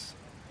 Max.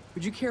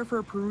 Would you care for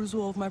a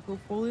perusal of my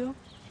portfolio?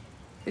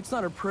 It's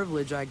not a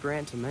privilege I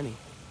grant to many.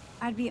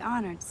 I'd be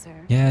honored,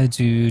 sir. Yeah,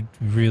 dude,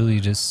 really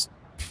just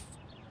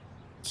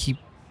keep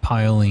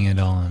piling it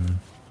on.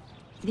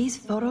 These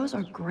photos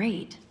are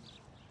great.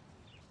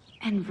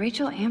 And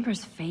Rachel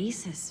Amber's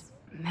face is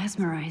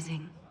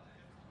mesmerizing.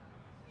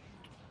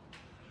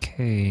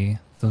 Okay,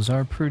 those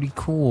are pretty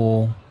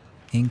cool.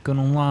 Ain't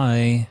gonna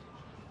lie.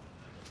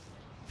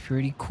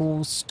 Pretty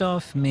cool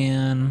stuff,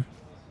 man.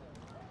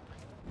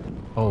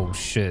 Oh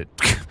shit.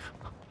 I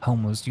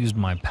almost used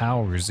my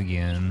powers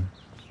again.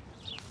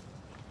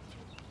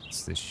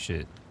 What's this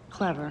shit?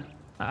 Clever.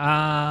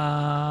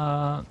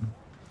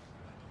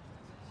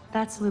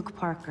 That's Luke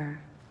Parker.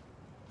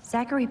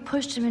 Zachary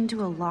pushed him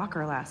into a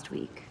locker last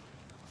week.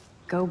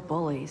 Go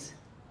Bullies.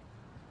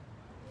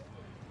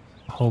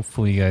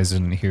 Hopefully you guys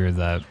didn't hear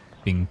that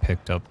being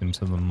picked up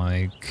into the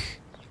mic.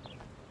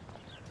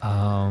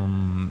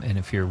 And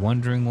if you're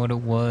wondering what it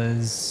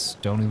was,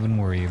 don't even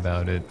worry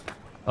about it.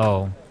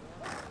 Oh,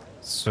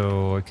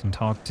 so I can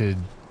talk to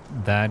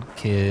that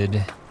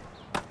kid.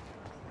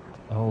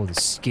 Oh, the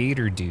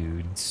skater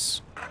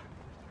dudes.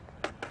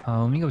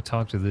 Let me go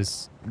talk to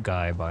this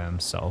guy by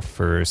himself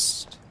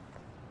first.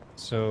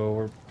 So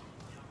we're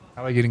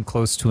probably getting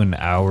close to an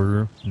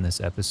hour in this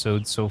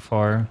episode so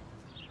far.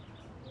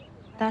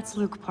 That's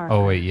Luke Parker.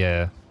 Oh wait,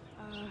 yeah.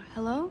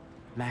 Hello?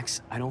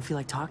 Max, I don't feel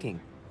like talking.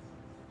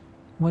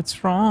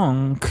 What's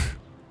wrong?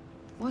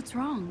 What's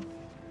wrong?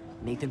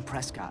 Nathan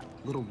Prescott,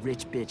 little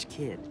rich bitch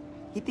kid.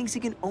 He thinks he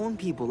can own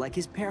people like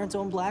his parents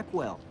own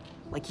Blackwell.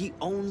 Like he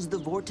owns the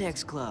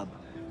Vortex Club.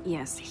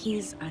 Yes,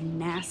 he's a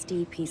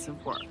nasty piece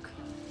of work.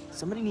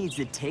 Somebody needs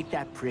to take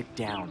that prick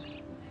down.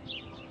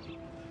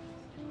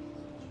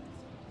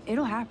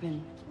 It'll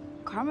happen.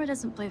 Karma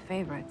doesn't play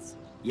favorites.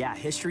 Yeah,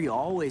 history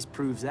always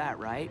proves that,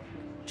 right?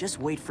 Just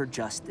wait for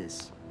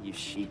justice, you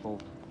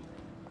sheeple.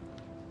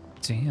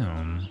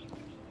 Damn.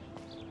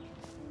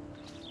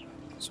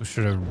 So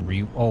should I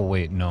oh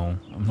wait, no.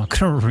 I'm not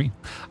gonna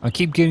I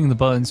keep getting the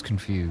buttons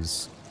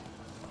confused.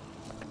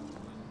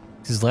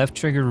 Because left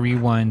trigger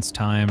rewinds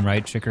time,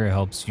 right trigger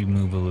helps you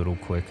move a little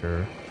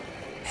quicker.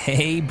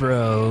 Hey,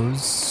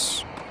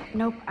 bros.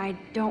 Nope, I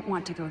don't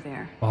want to go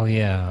there. Oh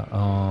yeah,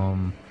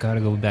 gotta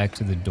go back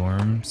to the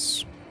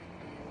dorms.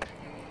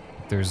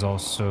 there's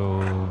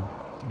also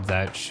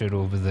that shit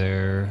over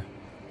there.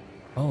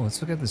 Oh,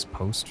 let's look at this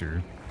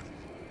poster.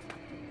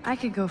 I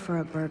could go for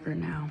a burger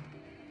now.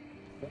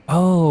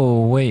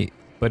 Oh, wait.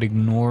 But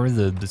ignore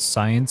the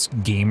science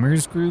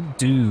gamers group?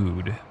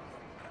 Dude.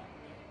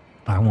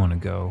 I want to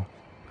go.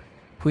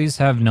 Please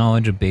have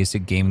knowledge of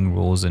basic gaming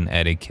rules and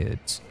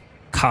etiquette.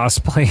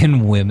 Cosplay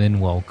and women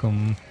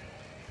welcome.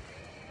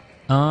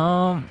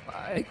 I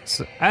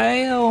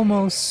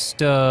almost,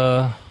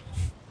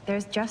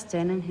 There's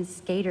Justin and his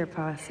skater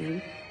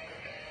posse.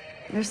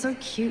 They're so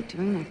cute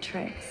doing their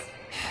tricks.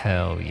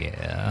 Hell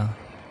yeah.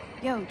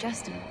 Yo,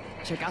 Justin.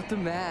 Check out the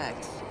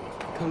Max.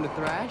 Come to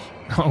Thrash?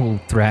 Oh,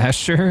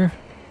 Thrasher?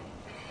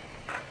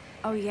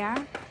 Oh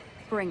yeah?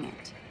 Bring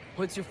it.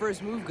 What's your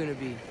first move gonna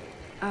be?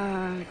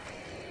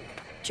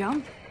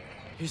 Jump?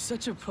 You're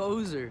such a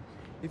poser.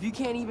 If you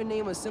can't even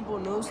name a simple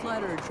nose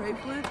slide or a tray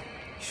flip,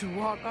 you should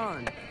walk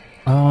on.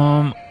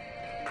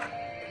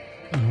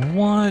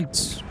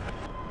 What?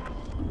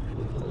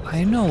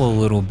 I know a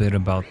little bit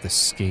about the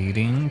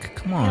skating.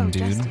 Come on, Yo,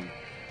 dude. Justin.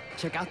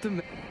 Check out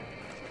the...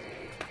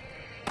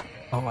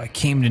 Oh, I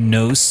came to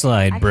no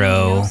slide, I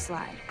bro. can no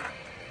slide.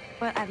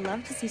 But I'd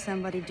love to see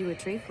somebody do a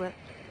tree flip.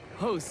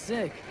 Oh,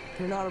 sick.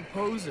 You're not a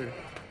poser.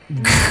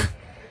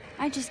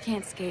 I just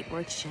can't skate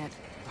worth shit.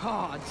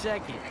 Oh,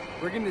 check it.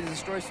 We're gonna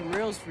destroy some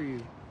rails for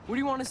you. What do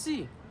you want to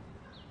see?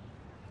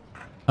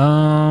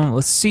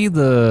 Let's see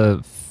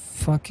the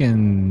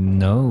fucking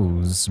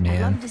nose, I'd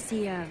man. love to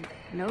see a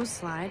nose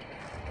slide.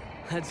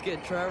 Let's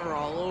get Trevor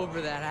all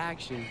over that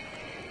action.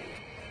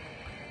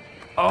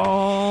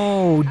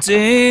 Oh,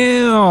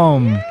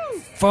 damn!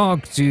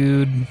 Fuck,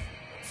 dude.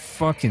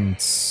 Fucking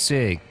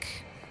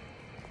sick.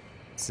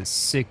 It's the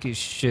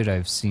sickest shit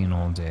I've seen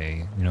all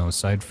day. You know,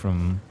 aside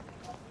from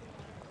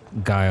a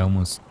guy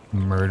almost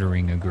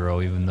murdering a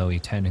girl, even though he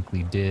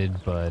technically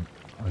did, but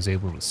I was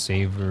able to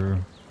save her.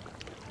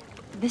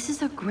 This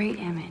is a great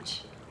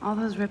image. All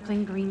those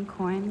rippling green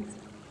coins.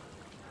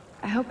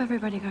 I hope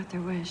everybody got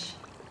their wish.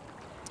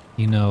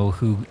 You know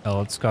who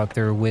else got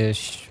their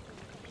wish?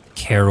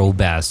 Carol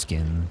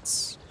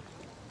Baskins.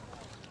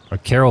 Or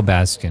Carol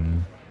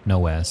Baskin.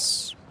 No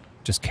S.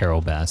 Just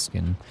Carol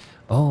Baskin.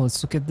 Oh,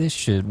 let's look at this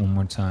shit one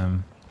more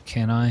time.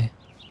 Can I?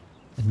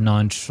 A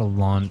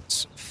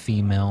nonchalant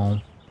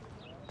female.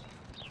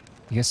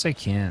 I guess I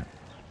can't.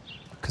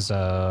 Cause,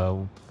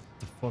 what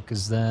the fuck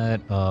is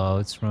that?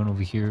 Let's run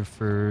over here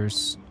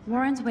first.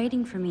 Warren's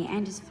waiting for me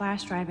and his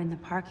flash drive in the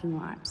parking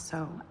lot,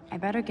 so I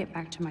better get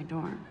back to my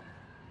dorm.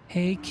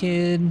 Hey,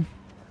 kid.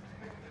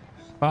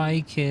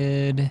 Bye,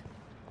 kid.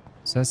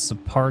 So that's the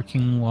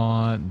parking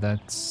lot.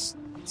 That's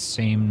the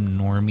same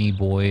normie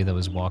boy that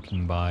was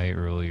walking by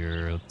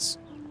earlier. Let's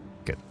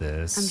get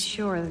this. I'm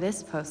sure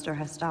this poster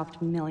has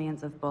stopped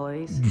millions of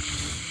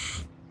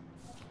bullies.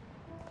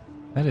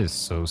 That is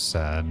so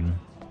sad.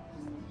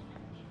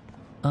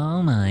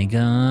 Oh my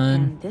god.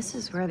 And this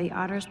is where the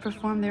otters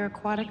perform their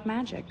aquatic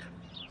magic.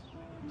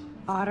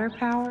 Otter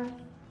power?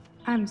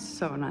 I'm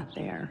so not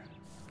there.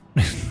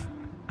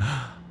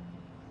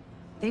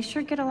 They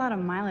sure get a lot of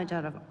mileage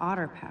out of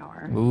otter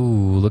power.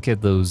 Ooh, look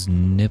at those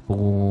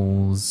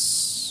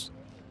nipples.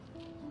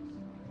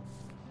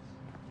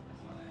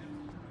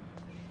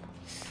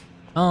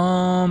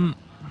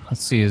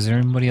 Let's see, is there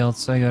anybody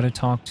else I gotta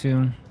talk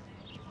to?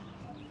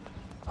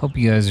 Hope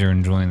you guys are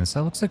enjoying this.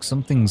 That looks like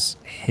something's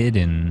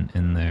hidden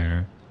in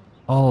there.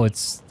 Oh,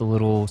 it's the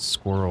little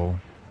squirrel.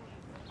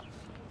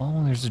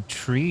 Oh, there's a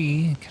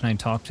tree. Can I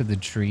talk to the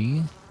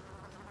tree?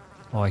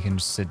 Oh, I can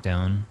just sit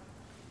down.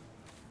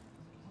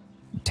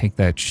 Take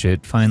that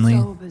shit, finally.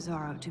 So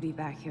bizarro to be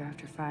back here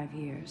after 5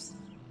 years.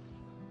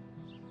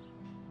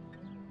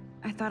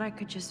 I thought I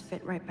could just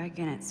fit right back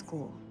in at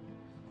school.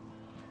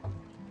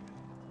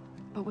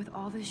 But with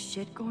all this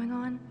shit going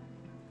on,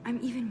 I'm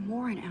even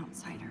more an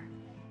outsider.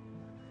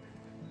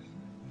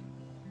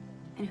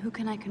 And who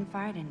can I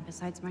confide in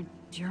besides my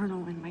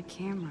journal and my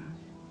camera?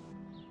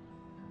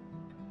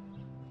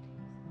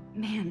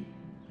 Man,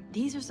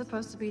 these are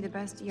supposed to be the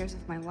best years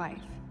of my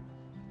life.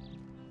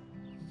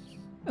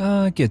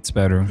 It gets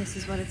better. This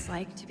is what it's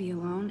like to be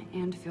alone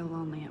and feel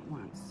lonely at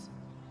once.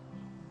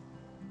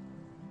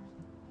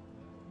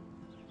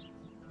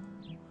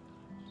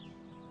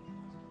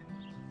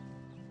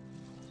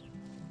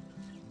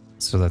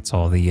 So that's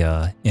all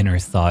the inner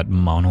thought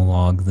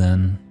monologue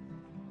then.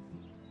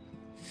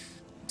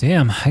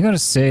 Damn, I gotta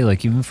say,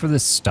 like, even for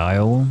this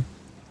style,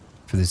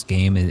 for this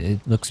game,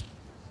 it looks...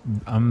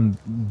 I'm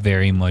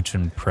very much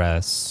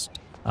impressed.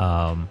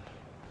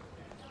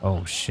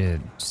 Oh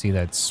shit, see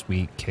that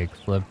sweet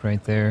kickflip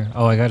right there?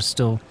 Oh, I gotta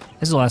still...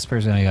 This is the last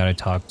person I gotta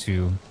talk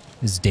to,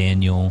 is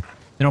Daniel.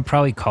 Then I'll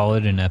probably call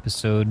it an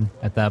episode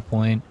at that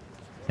point,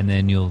 and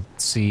then you'll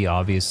see,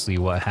 obviously,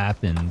 what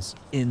happens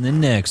in the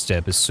next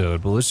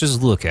episode. But let's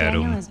just look at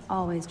him. Daniel is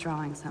always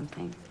drawing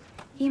something.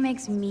 He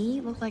makes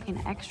me look like an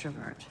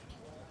extrovert.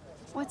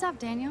 What's up,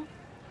 Daniel?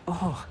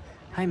 Oh,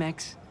 hi,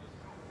 Max.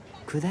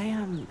 Could I,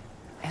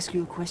 ask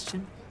you a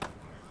question?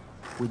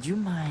 Would you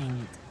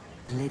mind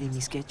letting me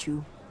sketch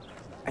you?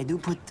 I do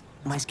put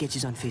My sketch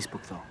is on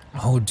Facebook, though.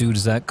 Oh, dude,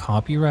 is that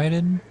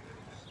copyrighted?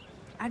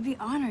 I'd be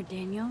honored,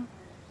 Daniel.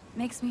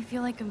 Makes me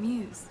feel like a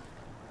muse.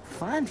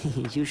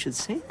 Funny, you should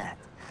say that.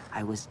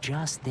 I was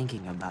just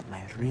thinking about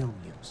my real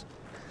muse.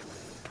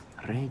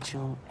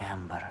 Rachel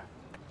Amber.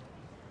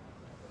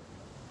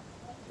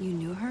 You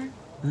knew her?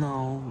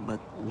 No, but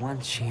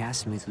once she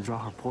asked me to draw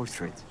her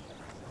portrait.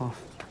 Oh,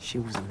 she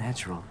was a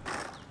natural.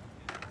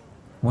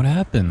 What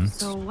happened?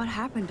 So what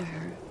happened to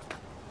her?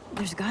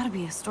 There's gotta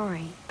be a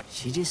story.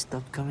 She just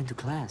stopped coming to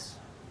class.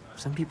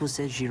 Some people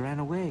said she ran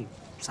away.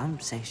 Some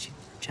say she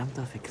jumped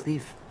off a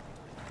cliff.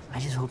 I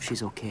just hope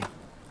she's okay.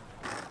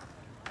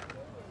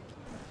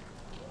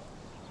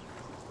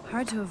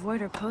 Hard to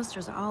avoid her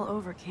posters all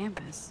over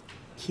campus.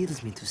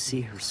 Kills me to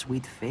see her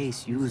sweet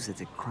face used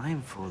as a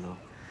crime photo.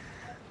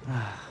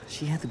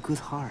 She had a good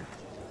heart.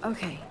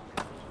 Okay,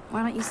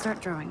 why don't you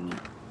start drawing me?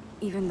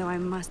 Even though I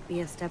must be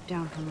a step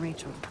down from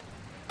Rachel.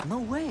 No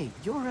way,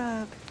 you're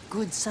a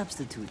good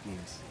substitute,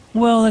 Muse.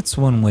 Well, that's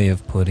one way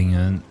of putting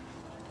it.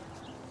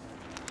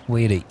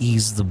 Way to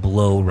ease the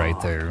blow right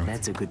there.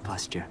 That's a good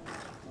posture.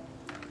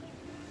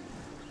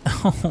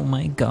 Oh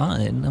my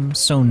god, I'm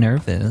so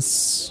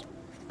nervous.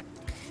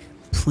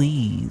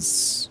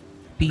 Please,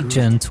 be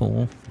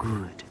gentle.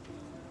 Good.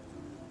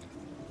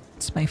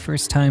 It's my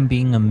first time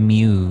being a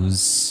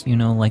muse. You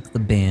know, like the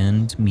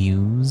band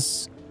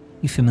Muse.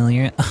 You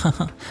familiar?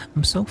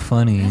 I'm so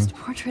funny. Best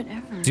portrait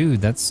ever. Dude,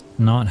 that's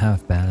not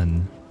half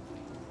bad.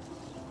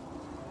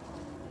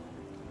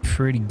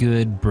 Pretty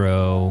good,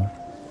 bro.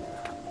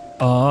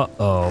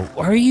 Uh-oh.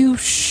 Are you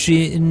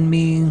shitting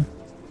me?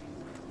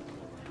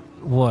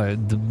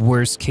 What, the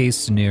worst case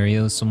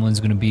scenario, someone's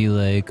gonna be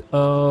like,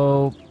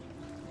 oh,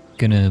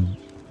 gonna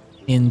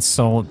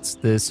insult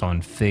this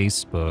on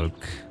Facebook.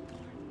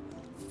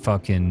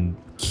 Fucking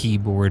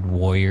keyboard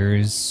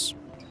warriors.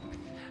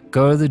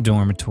 Go to the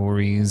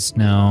dormitories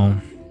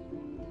now.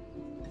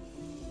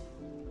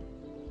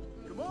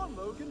 Come on,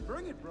 Logan,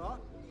 bring it, brah.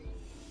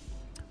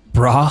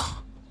 Brah?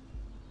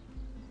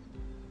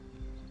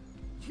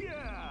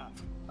 Yeah.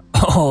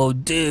 Oh,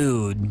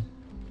 dude.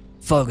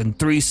 Fucking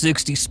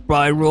 360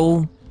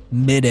 spiral,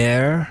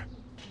 midair.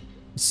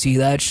 See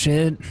that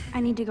shit? I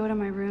need to go to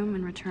my room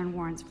and return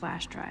Warren's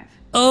flash drive.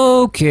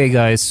 Okay,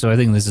 guys, so I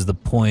think this is the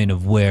point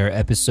of where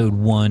episode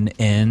 1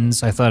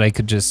 ends. I thought I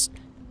could just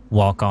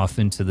walk off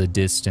into the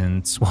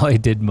distance while I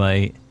did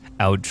my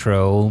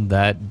outro.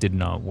 That did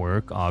not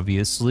work,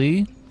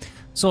 obviously.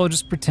 So I'll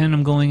just pretend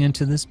I'm going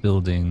into this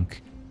building.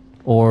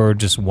 Or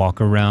just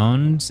walk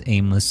around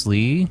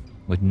aimlessly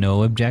with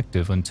no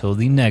objective until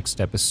the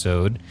next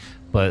episode.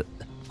 But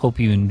hope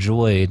you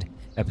enjoyed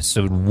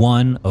episode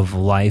 1 of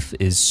Life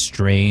is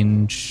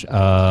Strange.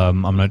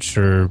 I'm not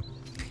sure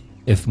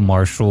if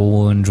Marshall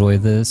will enjoy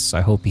this.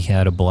 I hope he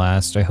had a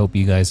blast. I hope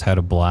you guys had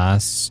a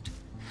blast.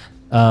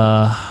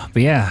 But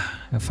yeah,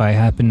 if I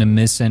happen to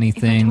miss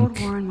anything... If I told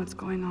Warren what's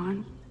going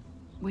on,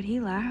 would he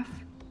laugh?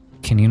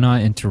 Can you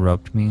not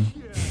interrupt me?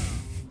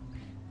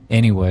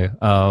 Anyway,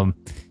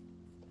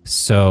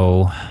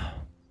 so...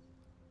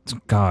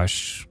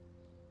 Gosh,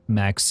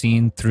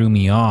 Maxine threw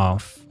me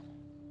off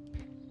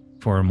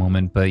for a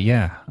moment, but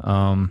yeah,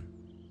 I'm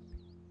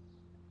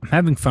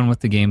having fun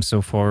with the game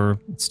so far.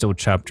 It's still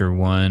chapter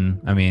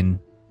 1. I mean,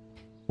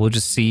 we'll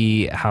just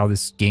see how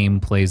this game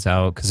plays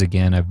out, because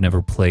again, I've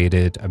never played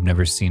it. I've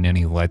never seen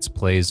any Let's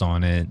Plays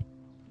on it.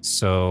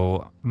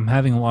 So I'm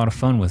having a lot of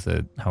fun with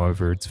it.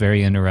 However, it's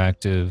very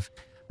interactive.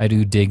 I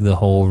do dig the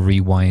whole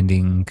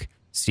rewinding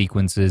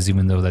sequences,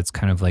 even though that's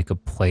kind of like a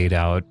played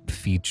out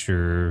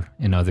feature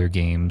in other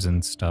games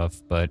and stuff.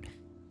 But,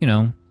 you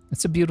know,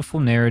 it's a beautiful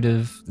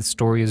narrative. The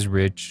story is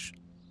rich.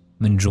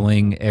 I'm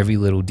enjoying every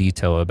little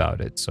detail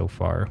about it so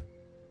far.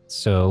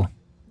 So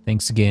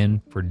thanks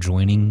again for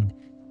joining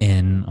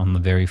in on the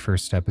very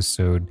first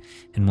episode,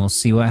 and we'll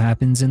see what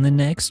happens in the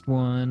next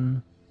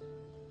one.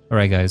 All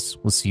right, guys,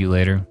 we'll see you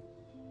later.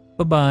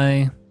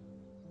 Bye-bye.